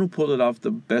 the one who pulled it off the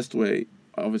best way,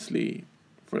 obviously,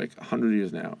 for like 100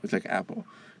 years now, it's like Apple.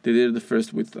 They did it the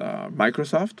first with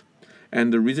Microsoft,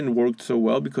 and the reason it worked so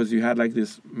well because you had like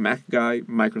this Mac guy,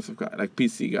 Microsoft guy, like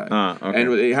PC guy, okay.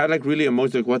 And they had like really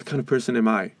emotions, like, what kind of person am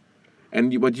I?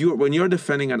 And when you're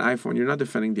defending an iPhone, you're not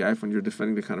defending the iPhone, you're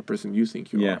defending the kind of person you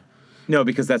think you are. No,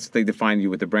 because that's what they define you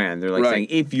with the brand. They're like saying,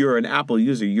 if you're an Apple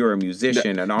user, you're a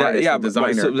musician, an artist, a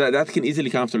designer. So that can easily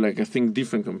come after like a Think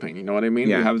Different campaign. You know what I mean?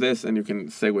 Yeah. You have this, and you can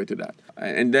segue to that.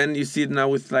 And then you see it now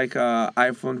with like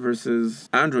iPhone versus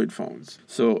Android phones.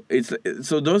 So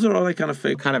those are all like kind of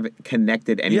fake, kind of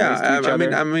connected anyways to each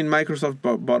other. I mean, Microsoft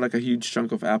bought like a huge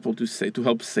chunk of Apple to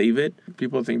help save it.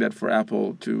 People think that for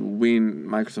Apple to win,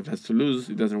 Microsoft has to lose.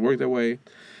 It doesn't work that way.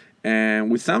 And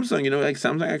with Samsung, like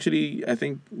Samsung actually, I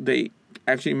think they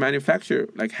actually manufacture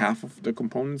like half of the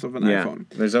components of an iPhone.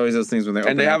 There's always those things when they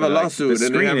open they have a lawsuit. Like, the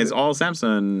screen is all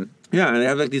Samsung. Yeah, and they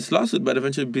have like this lawsuit, but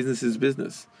eventually business is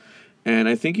business. And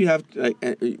I think you have to,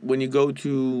 like, when you go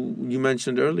to, you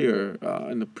mentioned earlier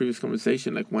in the previous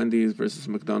conversation, like Wendy's versus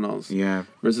McDonald's,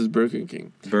 versus Burger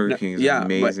King. Burger King is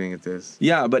amazing at this.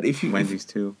 Yeah, but if you Wendy's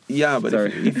too. Yeah, but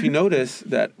if you notice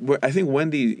that, I think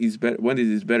Wendy's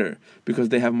is better because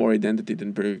they have more identity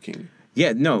than Burger King.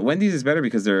 Yeah, no, Wendy's is better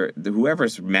because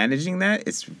whoever's managing that,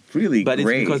 it's really great. But it's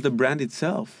because the brand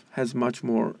itself has much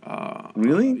more.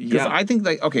 Really? Because I think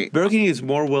Burger King is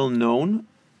more well known.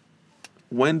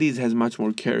 Wendy's has much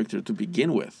more character to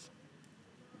begin with.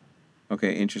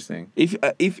 Okay, interesting.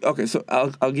 So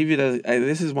I'll give you that.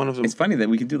 This is one of the. It's funny that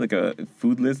we could do like a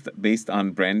food list based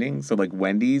on branding. So like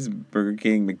Wendy's, Burger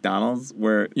King, McDonald's,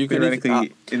 where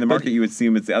theoretically in the market you would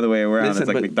assume it's the other way around. It's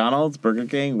like McDonald's, Burger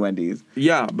King, Wendy's.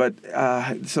 Yeah, but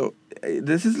so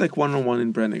this is like 1-on-1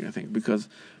 in branding, I think, because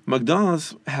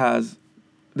McDonald's has.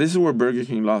 This is where Burger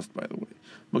King lost, by the way.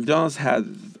 McDonald's has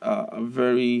a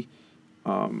very.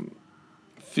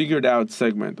 Figured out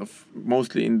segment of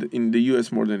mostly in the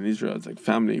US more than in Israel. It's like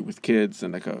family with kids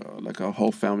and like a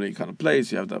whole family kind of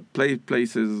place. You have the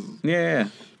places. Yeah.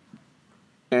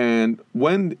 And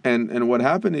what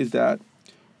happened is that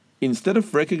instead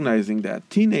of recognizing that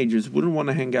teenagers wouldn't want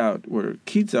to hang out where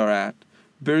kids are at,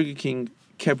 Burger King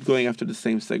kept going after the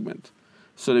same segment.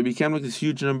 So they became like this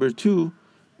huge number 2,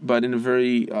 but in a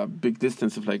very big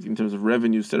distance of like in terms of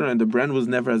revenue, etc. And the brand was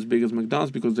never as big as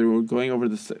McDonald's because they were going over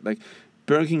like.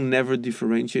 Burger King never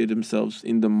differentiated themselves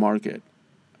in the market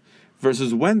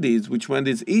versus Wendy's, which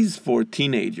Wendy's is for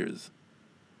teenagers.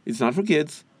 It's not for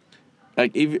kids.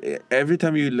 Like every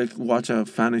time you like watch a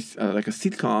fantasy, like a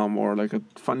sitcom or like a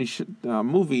funny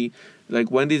movie,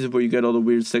 like Wendy's is where you get all the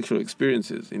weird sexual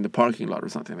experiences in the parking lot or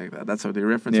something like that. That's how they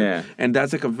reference it. And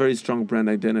that's like a very strong brand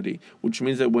identity, which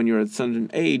means that when you're at a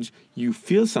certain age, you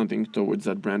feel something towards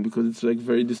that brand because it's like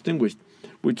very distinguished,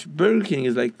 which Burger King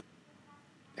is like,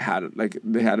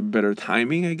 they had a better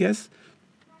timing, I guess,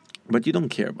 but you don't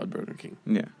care about Burger King.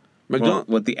 Yeah,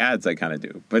 what the ads I kind of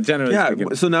do, but generally,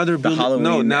 speaking, so now they're building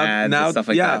Halloween ads and stuff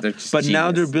like that. They're just but genius.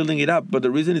 Now they're building it up. But the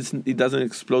reason it doesn't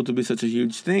explode to be such a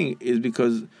huge thing is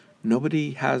because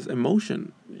nobody has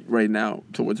emotion right now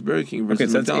towards Burger King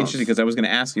versus so that's McDonald's. interesting because I was going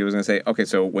to ask you, I was going to say, okay,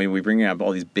 so when we bring up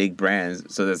all these big brands,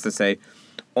 so that's to say,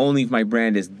 only if my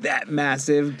brand is that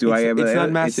massive do I ever... It's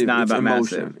not massive. It's not about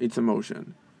emotion. massive. It's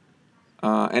emotion.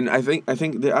 And I think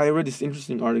I read this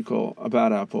interesting article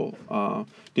about Apple. Do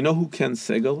you know who Ken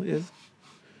Segall is?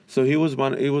 So he was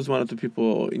one of the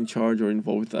people in charge or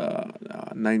involved with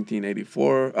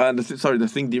 1984. The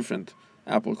Think Different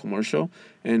Apple commercial,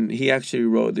 and he actually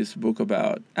wrote this book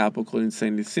about Apple called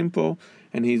Insanely Simple,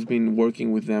 and he's been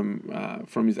working with them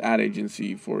from his ad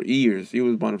agency for years. He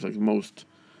was one of the most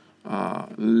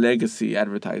legacy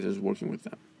advertisers working with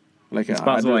them. Like it's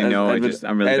possible I know. I'm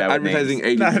really bad with advertising names.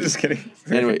 agency. No, I'm just kidding.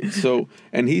 Anyway,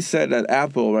 and he said that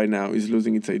Apple right now is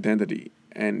losing its identity,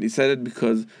 and he said it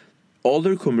because all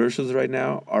their commercials right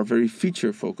now are very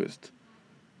feature focused.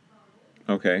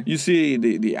 Okay. You see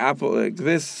the Apple, like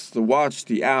this, the watch,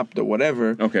 the app, the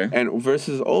whatever. Okay. And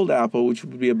versus old Apple, which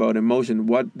would be about emotion.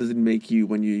 What does it make you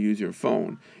when you use your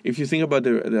phone? If you think about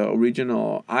the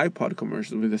original iPod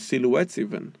commercials with the silhouettes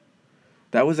even,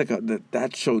 that was like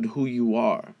that showed who you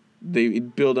are.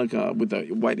 It built like with the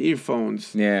white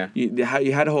earphones. Yeah. You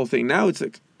had a whole thing. Now it's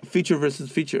like feature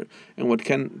versus feature. And what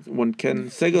Ken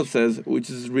Segall says, which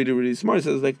is really, really smart,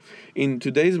 says like in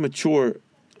today's mature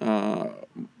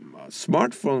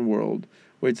smartphone world,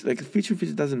 where it's like feature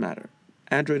doesn't matter.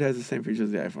 Android has the same features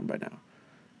as the iPhone by now.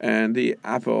 And the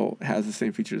Apple has the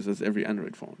same features as every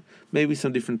Android phone. Maybe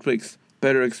some different tweaks.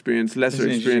 Better experience, lesser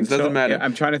experience, doesn't matter. Yeah,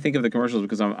 I'm trying to think of the commercials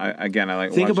because I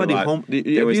like think about the home. Have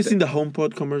you seen the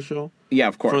HomePod commercial? Yeah,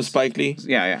 of course. From Spike Lee.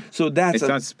 Yeah. So it's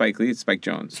not Spike Lee. It's Spike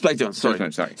Jones.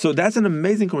 Sorry. So that's an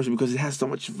amazing commercial because it has so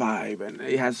much vibe and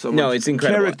it has so much it's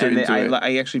incredible. Character and into it.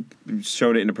 I actually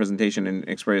showed it in a presentation and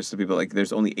expressed to people like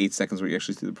there's only 8 seconds where you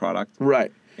actually see the product.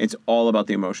 Right. It's all about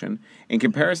the emotion. In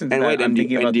comparison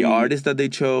to the artist that they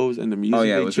chose and the music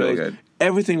they chose. Really good.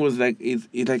 Everything was like it's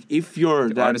like if you're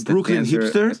that Brooklyn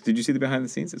hipster. Did you see the behind the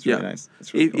scenes? It's really nice.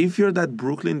 It's really cool. If you're that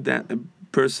Brooklyn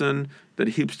person, that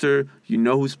hipster, you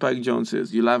know who Spike Jones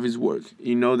is. You love his work.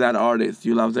 You know that artist.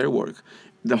 You love their work.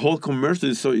 The whole commercial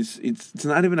is it's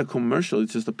not even a commercial.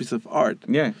 It's just a piece of art.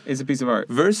 Yeah, it's a piece of art.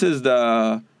 Versus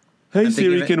the hey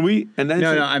Siri, can we? And then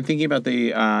no, I'm thinking about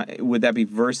the would that be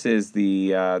versus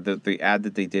the ad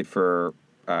that they did for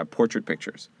portrait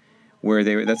pictures, where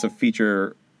that's a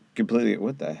feature completely.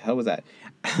 What the hell was that?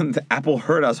 The Apple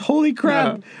heard us. Holy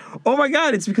crap! Yeah. Oh my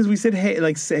God! It's because we said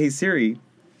hey Siri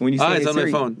when you said it's on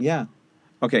Siri. my phone. Yeah.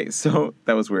 Okay, so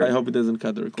that was weird. I hope it doesn't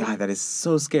cut the recording. God, that is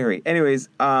so scary. Anyways,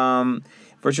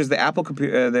 versus the Apple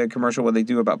the commercial what they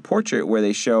do about portrait, where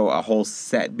they show a whole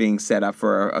set being set up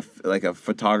for a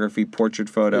photography portrait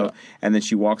photo, and then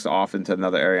she walks off into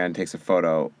another area and takes a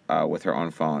photo with her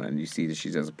own phone, and you see that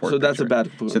she does a portrait. So that's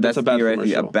picture. that's a bad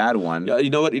commercial. A bad one. Yeah, you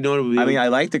know what? I mean, I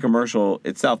like the commercial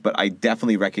itself, but I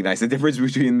definitely recognize the difference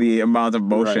between the amount of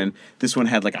emotion. Right. This one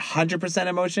had like 100%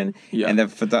 emotion, and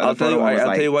the I'll tell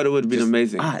you what it would have been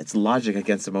amazing. It's logic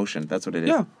against emotion. That's what it is.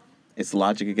 Yeah. It's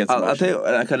logic against emotion. I'll tell you,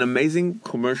 like an amazing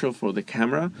commercial for the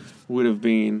camera would have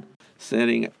been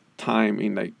setting time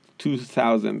in like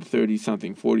 2030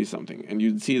 something, 40 something, and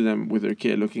you'd see them with their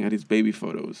kid looking at his baby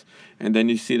photos, and then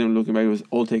you see them looking back. It was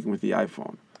all taken with the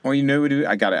iPhone. Or you know what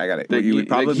I got it. What you would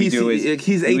probably do is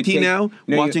he's 18 now,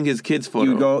 watching his kid's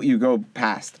photo. You go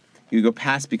past. You go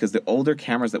past because the older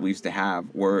cameras that we used to have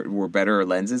were better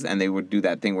lenses, and they would do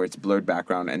that thing where it's blurred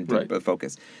background and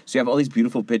focus. So you have all these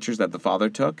beautiful pictures that the father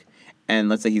took, and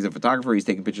let's say he's a photographer, he's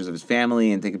taking pictures of his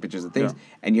family and taking pictures of things,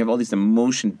 and you have all this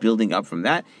emotion building up from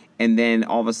that, and then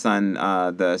all of a sudden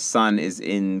the son is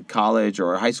in college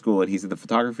or high school, and he's in the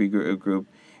photography group,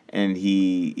 and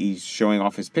he's showing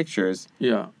off his pictures.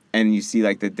 Yeah. And you see,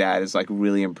 like, the dad is, like,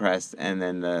 really impressed, and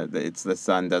then the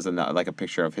son does a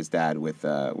picture of his dad with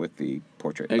the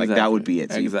portrait. Exactly. Like, that would be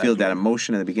it. So you feel that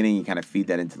emotion in the beginning, you kind of feed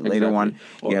that into the later one.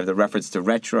 You have the reference to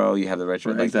retro, you have the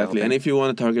retro. Like, exactly. And if you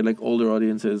want to target, like, older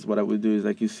audiences, what I would do is,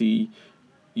 like, you see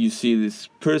this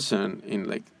person in,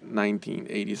 like,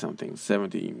 1980 something,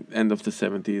 70, end of the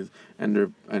 70s,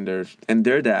 and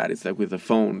their dad is like with a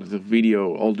phone, the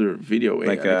older video,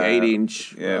 like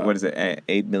 8-inch. What is it?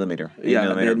 8 millimeter. 8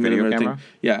 millimeter video camera. Thing.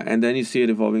 Yeah, and then you see it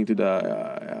evolving to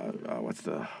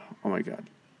the oh my God.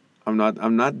 I'm not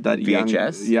that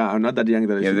VHS? young. Yeah, I'm not that young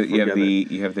that I should forget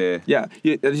it. You have the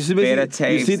beta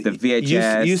tapes, the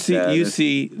VHS. You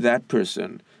see that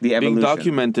person being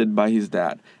documented by his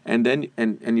dad, and then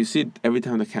and you see it every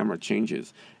time the camera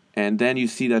changes, and then you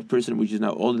see that person which is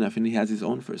now old enough and he has his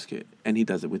own first kid, and he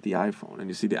does it with the iPhone, and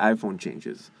you see the iPhone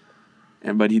changes,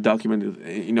 but he documented.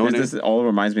 You know, this all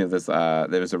reminds me of this.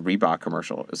 There was a Reebok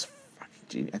commercial. It was fucking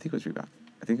genius. I think it was Reebok.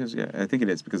 I think it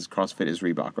is because CrossFit is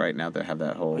Reebok right now. They have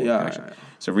that whole connection. Yeah.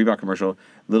 So Reebok commercial,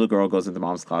 little girl goes into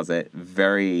mom's closet.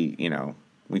 Very,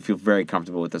 we feel very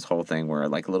comfortable with this whole thing where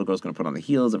like a little girl's going to put on the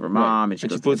heels of her mom and she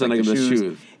puts on like the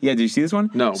shoes. Yeah, did you see this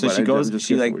one? No. So she goes,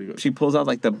 she pulls out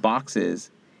like the boxes,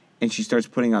 and she starts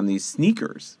putting on these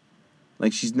sneakers.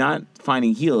 Like, she's not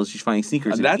finding heels, she's finding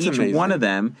sneakers. That's each amazing. one of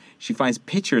them, she finds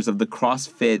pictures of the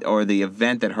CrossFit or the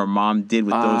event that her mom did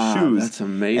with those shoes. That's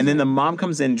amazing. And then the mom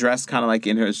comes in dressed kind of like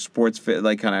in her sports fit,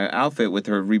 like kind of outfit with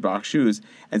her Reebok shoes,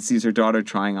 and sees her daughter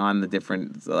trying on the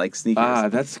different like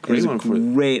sneakers. That's a great one for it. It was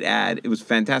a great ad. It was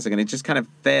fantastic, and it just kind of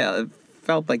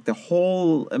felt like the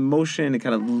whole emotion. It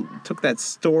kind of took that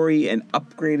story and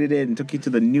upgraded it and took you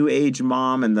to the new age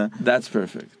mom and the. That's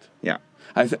perfect. Yeah.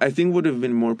 I think would have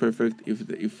been more perfect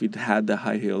if it had the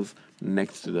high heels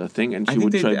next to the thing, and she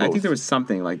would try both. I think there was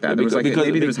something like that. Yeah, there was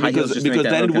maybe there was high heels just because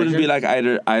then it wouldn't be like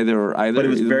either. But it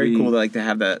was very cool to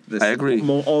have that. I agree.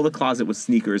 All the closet with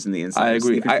sneakers in the inside. I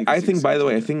agree. I think, by the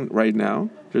way, I think right now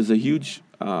there's a huge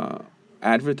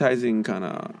advertising kind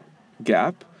of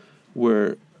gap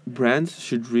where brands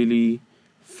should really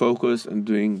focus on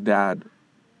doing dad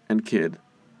and kid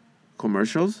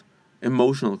commercials,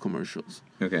 emotional commercials.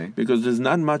 Okay. Because there's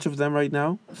not much of them right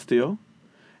now, still.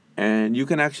 And you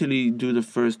can actually do the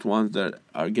first ones that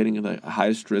are getting the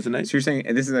highest resonate. So you're saying,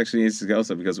 and this is actually interesting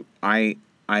also, because I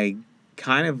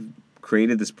kind of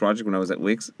created this project when I was at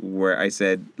Wix where I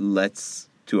said, let's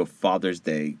do a Father's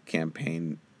Day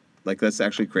campaign. Like, let's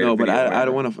actually create a video. No, but I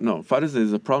don't want to... No, Father's Day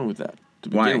is a problem with that, to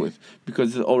begin with.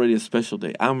 Because it's already a special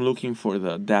day. I'm looking for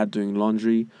the dad doing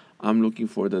laundry. I'm looking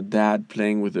for the dad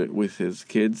playing with his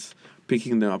kids,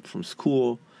 picking them up from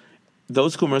school.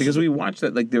 Those commercials... Because we watched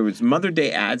that, like, there was Mother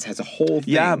Day ads has a whole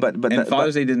thing. Yeah, but and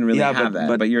Father's Day didn't really have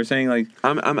that. But you're saying, like...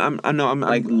 I'm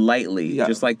like, lightly. Yeah.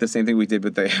 Just like the same thing we did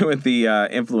with the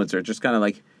influencer. Just kind of,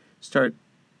 like, start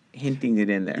hinting it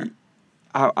in there.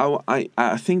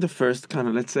 I think the first kind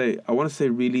of, let's say, I want to say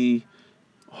really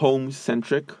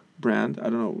home-centric brand. I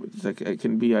don't know. It's like, it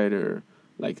can be either...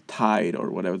 like Tide or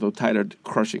whatever, though Tide are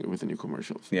crushing it with the new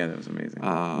commercials. Yeah, that was amazing.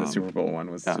 The Super Bowl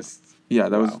one was just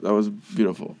that was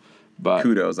beautiful. But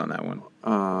kudos on that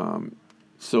one.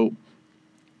 So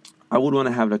I would want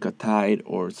to have like a Tide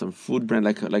or some food brand,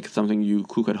 like something you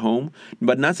cook at home,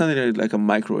 but not something that like a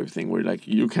microwave thing where like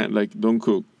you can't like don't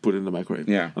cook, put it in the microwave.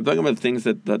 Yeah, I'm talking about things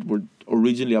that were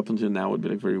originally up until now would be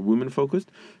like very women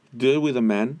focused. Do it with a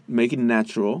man, make it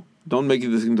natural. Don't make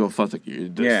this into a fuss like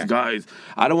guys.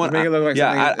 I don't want. Make it look like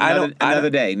another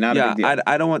day, not a big deal.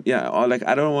 I don't want. Yeah, or like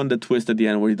I don't want the twist at the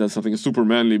end where he does something super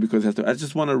manly because he has to. I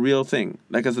just want a real thing,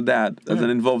 like as a dad, as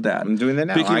an involved dad. I'm doing that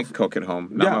now. I cook at home,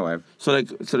 not my wife.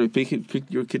 So pick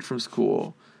your kid from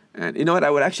school, and you know what?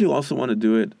 I would actually also want to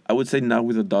do it. I would say not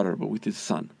with a daughter, but with his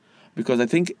son, because I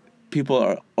think people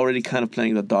are already kind of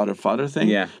playing the daughter-father thing.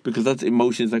 Yeah. Because that's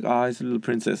emotions like, it's a little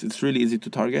princess. It's really easy to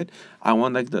target. I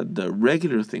want like the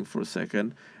regular thing for a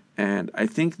second. And I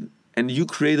think, and you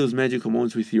create those magical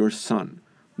moments with your son,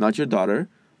 not your daughter,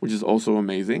 which is also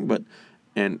amazing. But,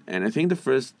 and I think the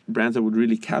first brands that would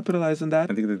really capitalize on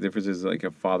that. I think the difference is like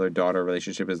a father-daughter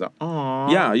relationship is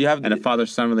yeah, you have. And a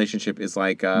father-son relationship is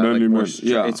like,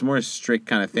 it's more a strict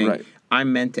kind of thing. Right.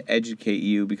 I'm meant to educate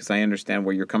you because I understand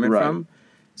where you're coming from.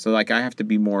 So, like, I have to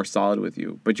be more solid with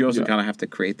you. But you also kind of have to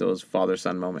create those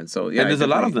father-son moments. So, yeah. And there's a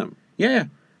lot of them. Yeah.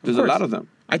 There's a lot of them.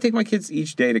 I take my kids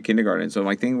each day to kindergarten. So,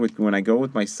 my thing when I go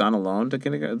with my son alone to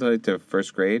kindergarten, to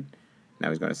first grade, now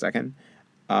he's going to second,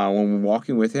 when we're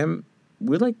walking with him,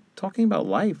 we're, like, talking about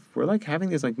life. We're, like, having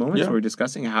these, like, moments where we're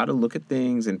discussing how to look at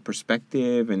things and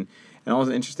perspective and all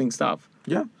this interesting stuff.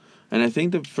 Yeah. And I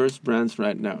think the first brands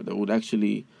right now that would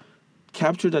actually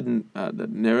capture that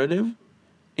narrative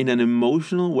in an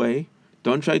emotional way.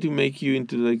 Don't try to make you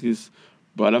into like this,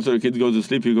 but after the kid goes to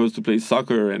sleep, he goes to play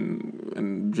soccer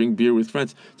and drink beer with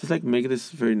friends. Just like make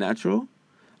this very natural.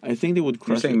 I think they would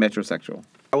crush. You're saying metrosexual.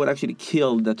 I would actually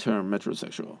kill the term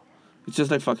metrosexual. It's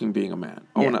just like fucking being a man.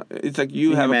 Own up. It's like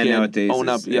you have a kid. Nowadays own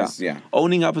up.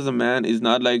 Owning up as a man is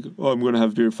not like, I'm going to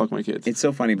have beer, fuck my kids. It's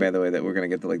so funny, by the way, that we're going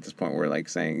to get to like this point where like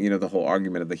saying, the whole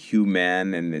argument of the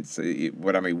human and it's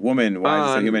what I'm a woman, why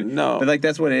is it a human? No. But like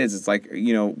that's what it is. It's like,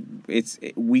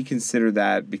 we consider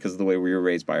that because of the way we were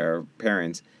raised by our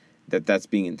parents, that's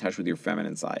being in touch with your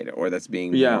feminine side or that's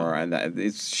being more, and that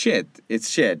it's shit. It's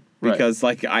shit. Because,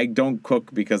 like, I don't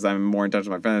cook because I'm more in touch with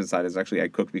my feminine side. It's actually I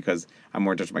cook because I'm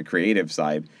more in touch with my creative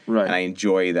side. Right. And I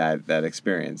enjoy that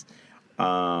experience. But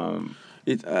I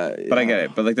get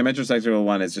it. But, like, the metrosexual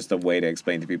one is just a way to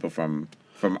explain to people from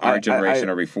our generation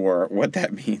or before what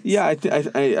that means. Yeah, I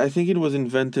think it was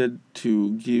invented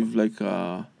to give, like,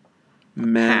 a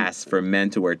man... pass for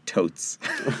men to wear totes.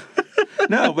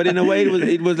 No, but in a way,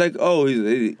 it was like,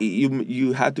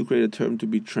 you had to create a term to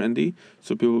be trendy,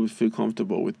 so people would feel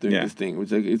comfortable with doing this thing.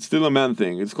 It's still a man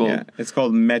thing. It's called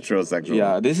metrosexual.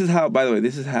 Yeah, this is how. By the way,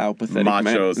 this is how pathetic men.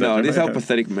 No, this is how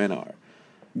pathetic men are.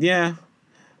 Yeah.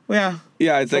 Yeah.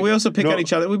 Yeah, it's like... we also pick on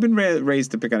each other. We've been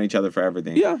raised to pick on each other for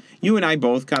everything. Yeah. You and I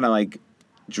both kind of like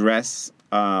dress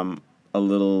a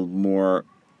little more...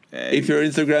 if you're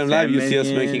Instagram Live, you see us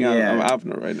making out of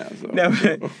Abner right now. So. No,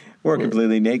 we're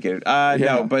completely naked.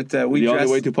 No, but we the dress...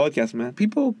 only way to podcast, man.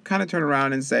 People kind of turn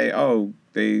around and say,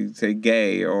 they say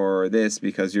gay or this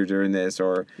because you're doing this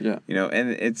or... Yeah. You know,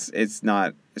 and it's just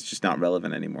not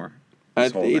relevant anymore.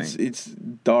 It's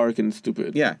dark and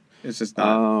stupid. Yeah. It's just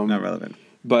not relevant.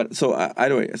 But so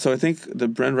either way, so I think the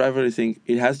brand rivalry thing,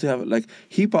 it has to have, like,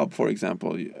 hip hop, for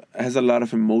example, has a lot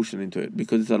of emotion into it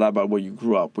because it's a lot about where you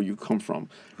grew up, where you come from.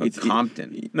 It's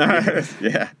Compton.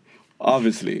 Yeah.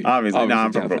 Obviously. No,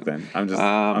 I'm from Brooklyn.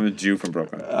 I'm a Jew from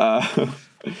Brooklyn.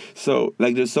 So,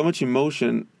 like, there's so much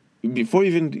emotion. Before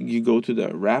even you go to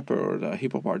the rapper or the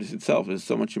hip hop artist itself, there's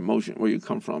so much emotion where you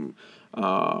come from,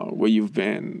 where you've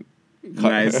been.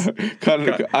 Nice. Cut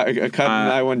and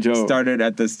I want Joe. Started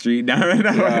at the street. Now,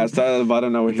 yeah, started at the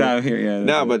bottom. Now we're here. Down here, yeah.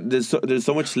 No, but there's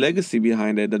so much legacy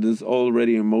behind it that there's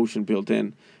already emotion built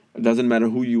in. It doesn't matter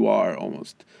who you are,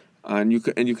 almost, and you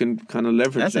can kind of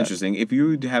leverage. That's interesting. If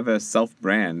you have a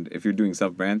self-brand, if you're doing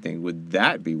self-brand thing, would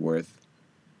that be worth?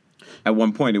 At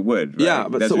one point, it would. Right? Yeah,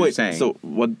 but that's so what wait. You're saying. So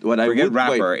what I forget would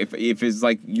rapper. wait. If it's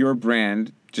like your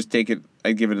brand, just take it.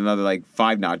 I'd give it another like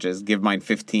 5 notches. Give mine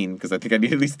 15 because I think I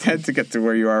need at least 10 to get to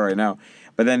where you are right now.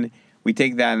 But then we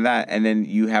take that, and then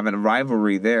you have a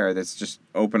rivalry there that's just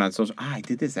open on social. I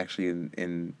did this actually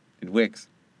in Wix.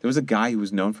 There was a guy who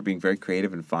was known for being very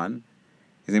creative and fun.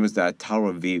 His name was Tal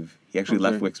Raviv. He actually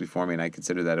left Wix before me, and I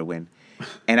consider that a win.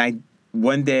 And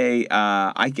one day,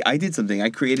 I did something. I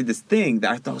created this thing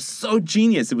that I thought was so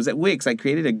genius. It was at Wix. I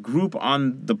created a group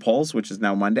on The Pulse, which is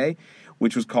now Monday,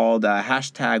 which was called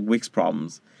hashtag Wix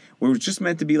Problems, where it was just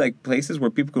meant to be like places where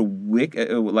people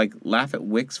could laugh at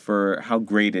Wix for how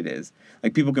great it is.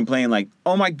 Like people complain like,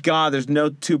 oh my God, there's no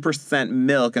 2%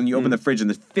 milk, and you open the fridge and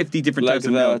there's 50 different types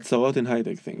of milk. Like the Tzavot in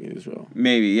high-tech thing in Israel.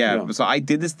 Maybe, yeah. So I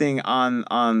did this thing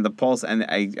on The Pulse, and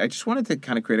I just wanted to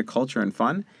kind of create a culture and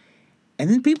fun.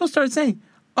 And then people started saying,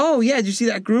 oh, yeah, did you see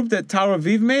that group that Tal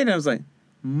Raviv made? And I was like,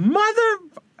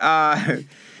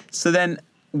 So then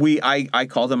I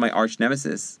called him my arch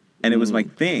nemesis, and it was my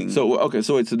thing. So, okay,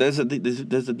 so there's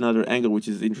another angle which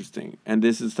is interesting. And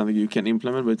this is something you can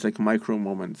implement, but it's like micro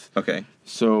moments. Okay.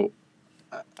 So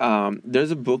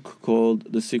there's a book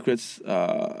called The Secrets.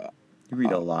 You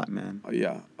read a lot, man.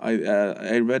 Yeah.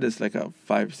 I read this like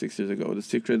 5-6 years ago. The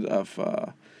Secret of...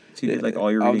 So you did like all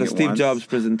your reading the at Steve once? Jobs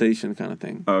presentation kind of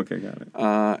thing. Oh, okay, got it.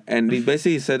 And he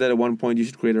basically said that at one point you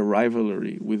should create a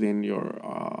rivalry within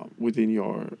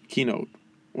your keynote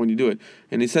when you do it.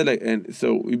 And he said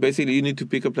so you need to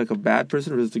pick up like a bad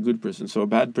person versus a good person. So a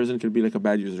bad person could be like a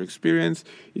bad user experience.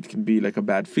 It can be like a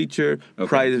bad feature,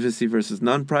 privacy versus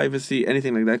non-privacy,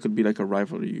 anything like that could be like a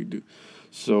rivalry you do.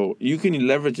 So you can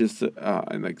leverage this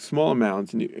in like small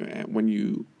amounts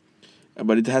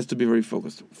but it has to be very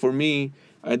focused. For me,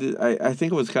 I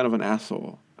think I was kind of an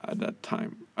asshole at that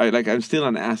time. I'm still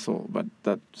an asshole, but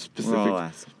that specific. We're all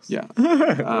assholes. Yeah.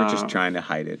 We're just trying to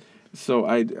hide it. So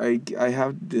I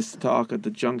have this talk at the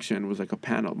Junction. It was like a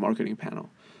marketing panel,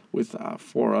 with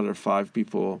 5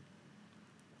 people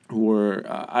who were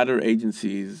other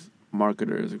agencies,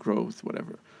 marketers, growth,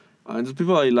 whatever. And just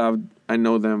people I loved. I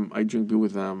know them. I drink beer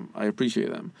with them. I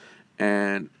appreciate them.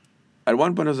 And at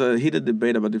one point, there was a heated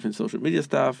debate about different social media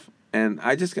stuff. And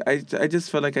I just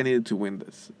felt like I needed to win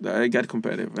this. I got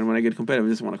competitive, and when I get competitive, I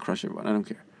just want to crush everyone. I don't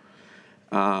care.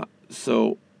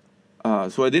 So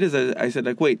what I did is I said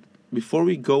like, wait, before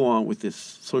we go on with this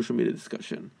social media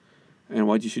discussion, and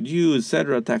what you should use,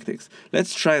 etc. tactics,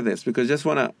 let's try this because I just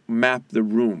want to map the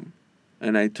room.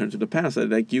 And I turned to the panel and said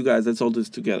like, you guys, let's all do this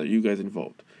together. You guys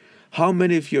involved. How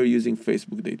many of you are using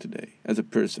Facebook day to day as a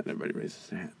person? Everybody raises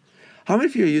their hand. How many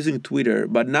of you are using Twitter,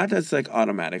 but not as like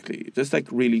automatically, just like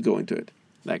really go into it?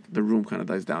 Like the room kind of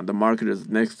dies down. The marketers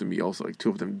next to me also, like 2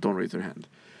 of them don't raise their hand.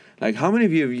 Like how many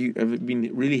of you have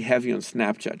been really heavy on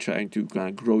Snapchat trying to kind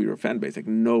of grow your fan base? Like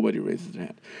nobody raises their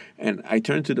hand. And I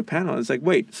turned to the panel and it's like,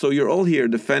 wait, so you're all here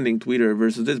defending Twitter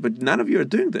versus this, but none of you are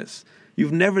doing this.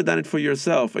 You've never done it for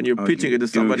yourself, and you're pitching it to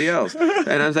somebody else.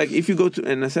 And I was like, if you go to,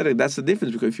 and I said, like, that's the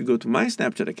difference, because if you go to my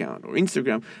Snapchat account or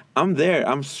Instagram, I'm there,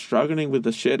 I'm struggling with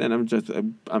the shit, and I'm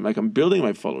building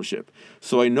my followership.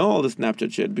 So I know all the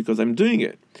Snapchat shit because I'm doing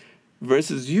it.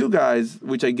 versus you guys,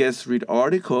 which I guess read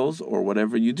articles or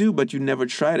whatever you do, but you never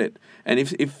tried it. And if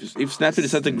Snapchat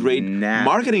is such a great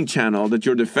marketing channel that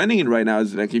you're defending it right now,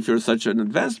 is like, if you're such an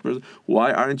advanced person,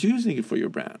 why aren't you using it for your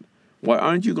brand? Why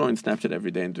aren't you going Snapchat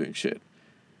every day and doing shit?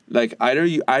 Like, either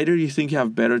you think you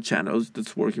have better channels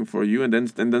that's working for you, and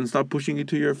then start pushing it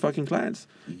to your fucking clients.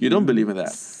 You don't believe in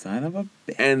that. Son of a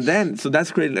bitch. And then, so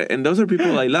that's great. And those are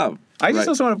people I love. I just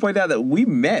also want to point out that we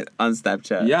met on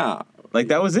Snapchat. Yeah. Like,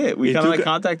 that was it. We kind of like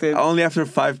contacted. Only after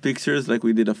 5 pictures, like,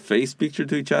 we did a face picture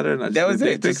to each other. And that was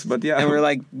it. But yeah. And we're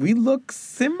like, we look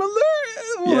similar?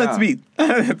 Well, let's meet.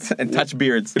 And touch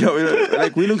beards.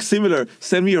 Like, we look similar.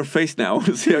 Send me your face now.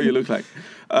 See how you look like.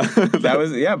 That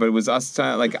was, but it was us.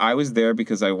 Like, I was there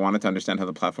because I wanted to understand how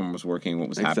the platform was working, what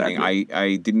was happening.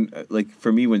 I didn't, like,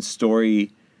 for me, when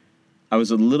Story, I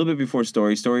was a little bit before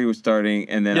Story was starting,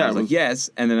 and then I was like, yes,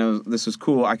 and then this was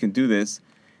cool, I can do this,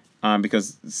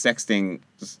 because sexting,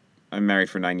 I'm married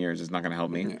for 9 years, is not going to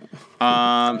help me.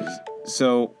 Yeah.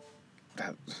 So,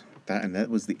 that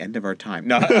was the end of our time.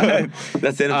 No,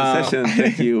 that's the end of the session.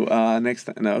 Thank you. Next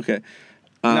time. No, okay.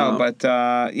 No, but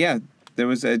yeah. There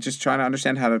was just trying to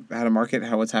understand how to market,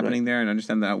 what's happening there, and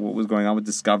understand that what was going on with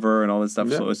Discover and all this stuff.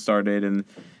 Yeah. So it started, and it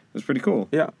was pretty cool.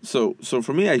 Yeah. So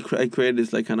for me, I created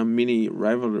this like kind of mini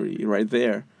rivalry right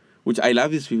there, which I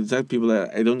love these people. It's like people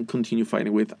that I don't continue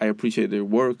fighting with. I appreciate their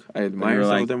work. I admire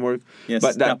some of their work. Yeah,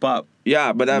 but step up.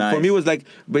 Yeah, but nice. For me, it was like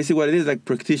basically what it is, like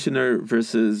practitioner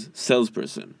versus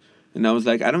salesperson. And I was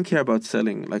like, I don't care about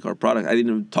selling like our product. I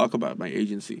didn't even talk about my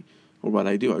agency or what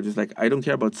I do. I was just like, I don't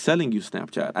care about selling you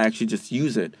Snapchat. I actually just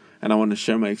use it, and I want to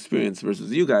share my experience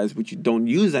versus you guys, which you don't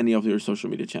use any of your social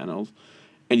media channels,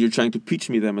 and you're trying to pitch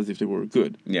me them as if they were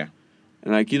good. Yeah.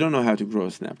 And like, you don't know how to grow a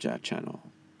Snapchat channel.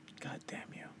 God damn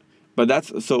you. But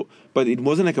it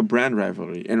wasn't like a brand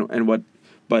rivalry.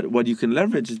 But what you can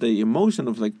leverage is the emotion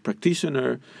of like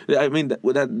practitioner. I mean, that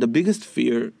the biggest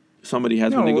fear somebody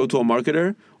has when they go to a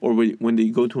marketer or when they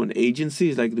go to an agency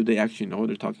is like, do they actually know what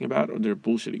they're talking about, or they're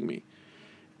bullshitting me?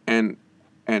 And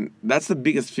that's the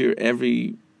biggest fear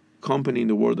every company in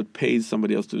the world that pays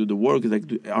somebody else to do the work is like,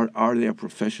 are they a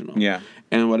professional? Yeah.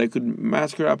 And what I could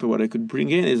masker up and what I could bring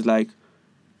in is like,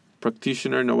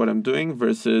 practitioner know what I'm doing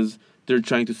versus they're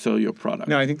trying to sell you a product.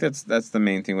 No, I think that's the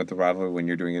main thing with the rivalry when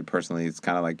you're doing it personally. It's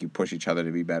kind of like you push each other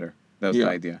to be better. That's the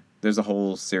idea. There's a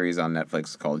whole series on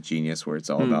Netflix called Genius where it's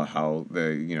all about how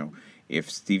if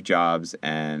Steve Jobs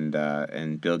and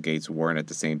Bill Gates weren't at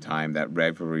the same time, that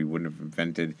rivalry wouldn't have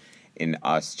invented in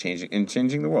us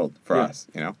changing the world for us.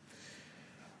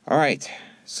 All right,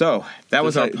 so that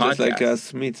was our podcast. Just like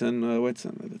Smith and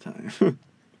Whitson at the time.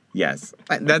 Yes,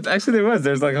 that's actually there was.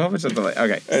 There's like a whole bunch of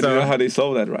okay. And you know how they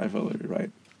solve that rivalry,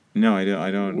 right? No,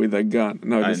 I don't. With a gun.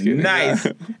 No, just kidding. Nice.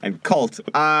 And Colt.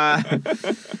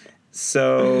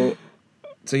 So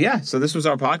this was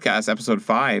our podcast, episode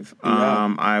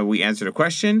 5. We answered a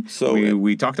question. So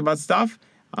we talked about stuff.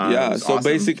 So awesome.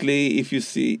 Basically, if you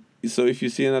see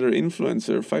another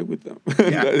influencer, fight with them.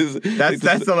 Yeah.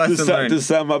 that's the lesson learned. To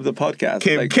sum up the podcast.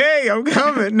 Kim K, I'm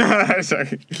coming. No,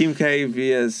 sorry. Kim K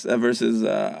versus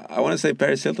I want to say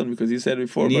Paris Hilton because you said it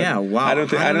before. But yeah, wow. I don't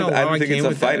think it's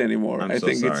a fight anymore. I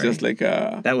think it's just like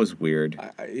a. That was weird.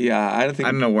 I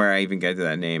don't know where I even get to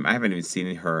that name. I haven't even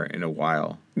seen her in a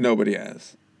while. Nobody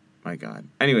has. My God.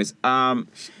 Anyways,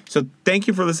 so thank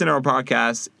you for listening to our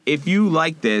podcast. If you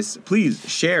like this, please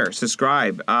share,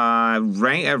 subscribe,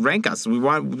 rank us.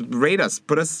 Rate us,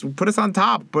 put us on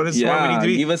top, put us where we need to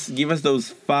be. Give us those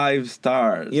 5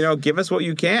 stars. Give us what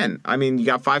you can. I mean, you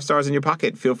got 5 stars in your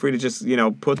pocket. Feel free to just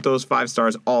put those 5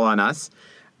 stars all on us.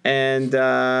 And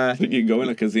you go in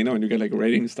a casino and you get like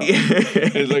rating stars.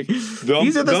 It's like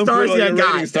these are the stars you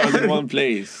got. Rating stars in one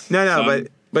place. No,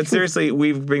 But seriously,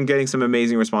 we've been getting some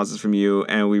amazing responses from you,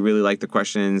 and we really like the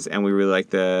questions, and we really like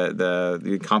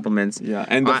the compliments. Yeah,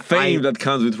 and the fame that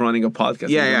comes with running a podcast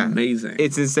is amazing.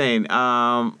 It's insane.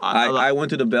 I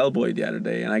went to the Bellboy the other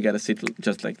day, and I got a seat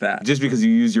just like that. Just because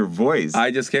you use your voice.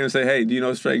 I just came and say, hey, do you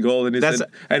know Straight Gold? And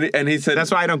he said...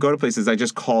 That's why I don't go to places. I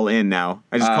just call in now.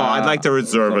 I just call. I'd like to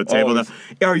reserve a table now.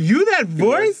 Are you that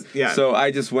voice? Yeah. So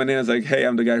I just went in and was like, hey,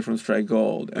 I'm the guy from Straight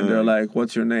Gold. And they're like,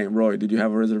 what's your name? Roy, did you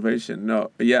have a reservation? No.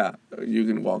 Yeah, you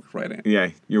can walk right in.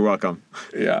 Yeah, you're welcome.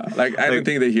 Yeah, like I don't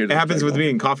think they hear that. It happens with me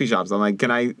in coffee shops. I'm like,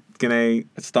 can I at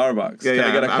Starbucks? Yeah, can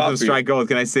I get a coffee? I'm Strike Gold.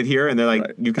 Can I sit here? And they're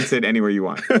like, you can sit anywhere you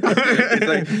want.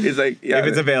 it's like yeah, if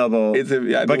it's available.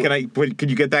 But could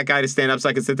you get that guy to stand up so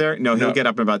I can sit there? No, he'll get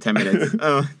up in about 10 minutes.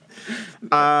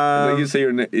 Like you say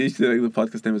you say like the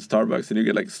podcast name is Starbucks, and you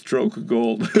get like Stroke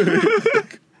Gold.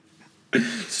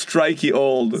 Strikey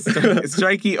old.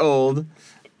 Strikey old.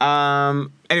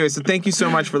 Anyway, so thank you so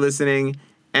much for listening.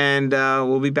 And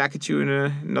we'll be back at you in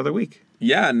another week.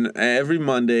 Yeah, every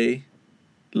Monday,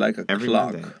 like a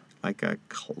clock. Monday. Like a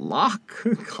clock?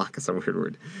 Clock is a weird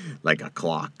word. Like a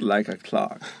clock. Like a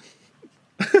clock.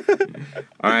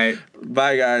 All right.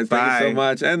 Bye, guys. Bye. Thank you so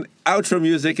much. And outro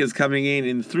music is coming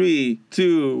in 3,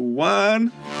 2,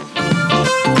 1.